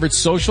your favorite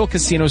social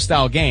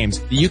casino-style games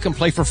that you can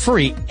play for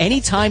free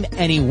anytime,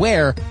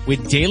 anywhere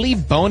with daily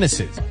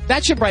bonuses.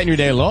 That should brighten your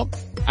day a little.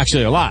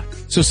 Actually, a lot.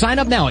 So sign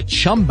up now at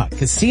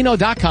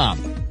ChumbaCasino.com.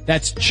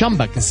 That's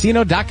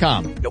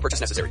ChumbaCasino.com. No purchase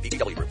necessary.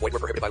 VGW Group. Void where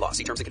prohibited by law.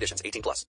 See terms and conditions. 18+.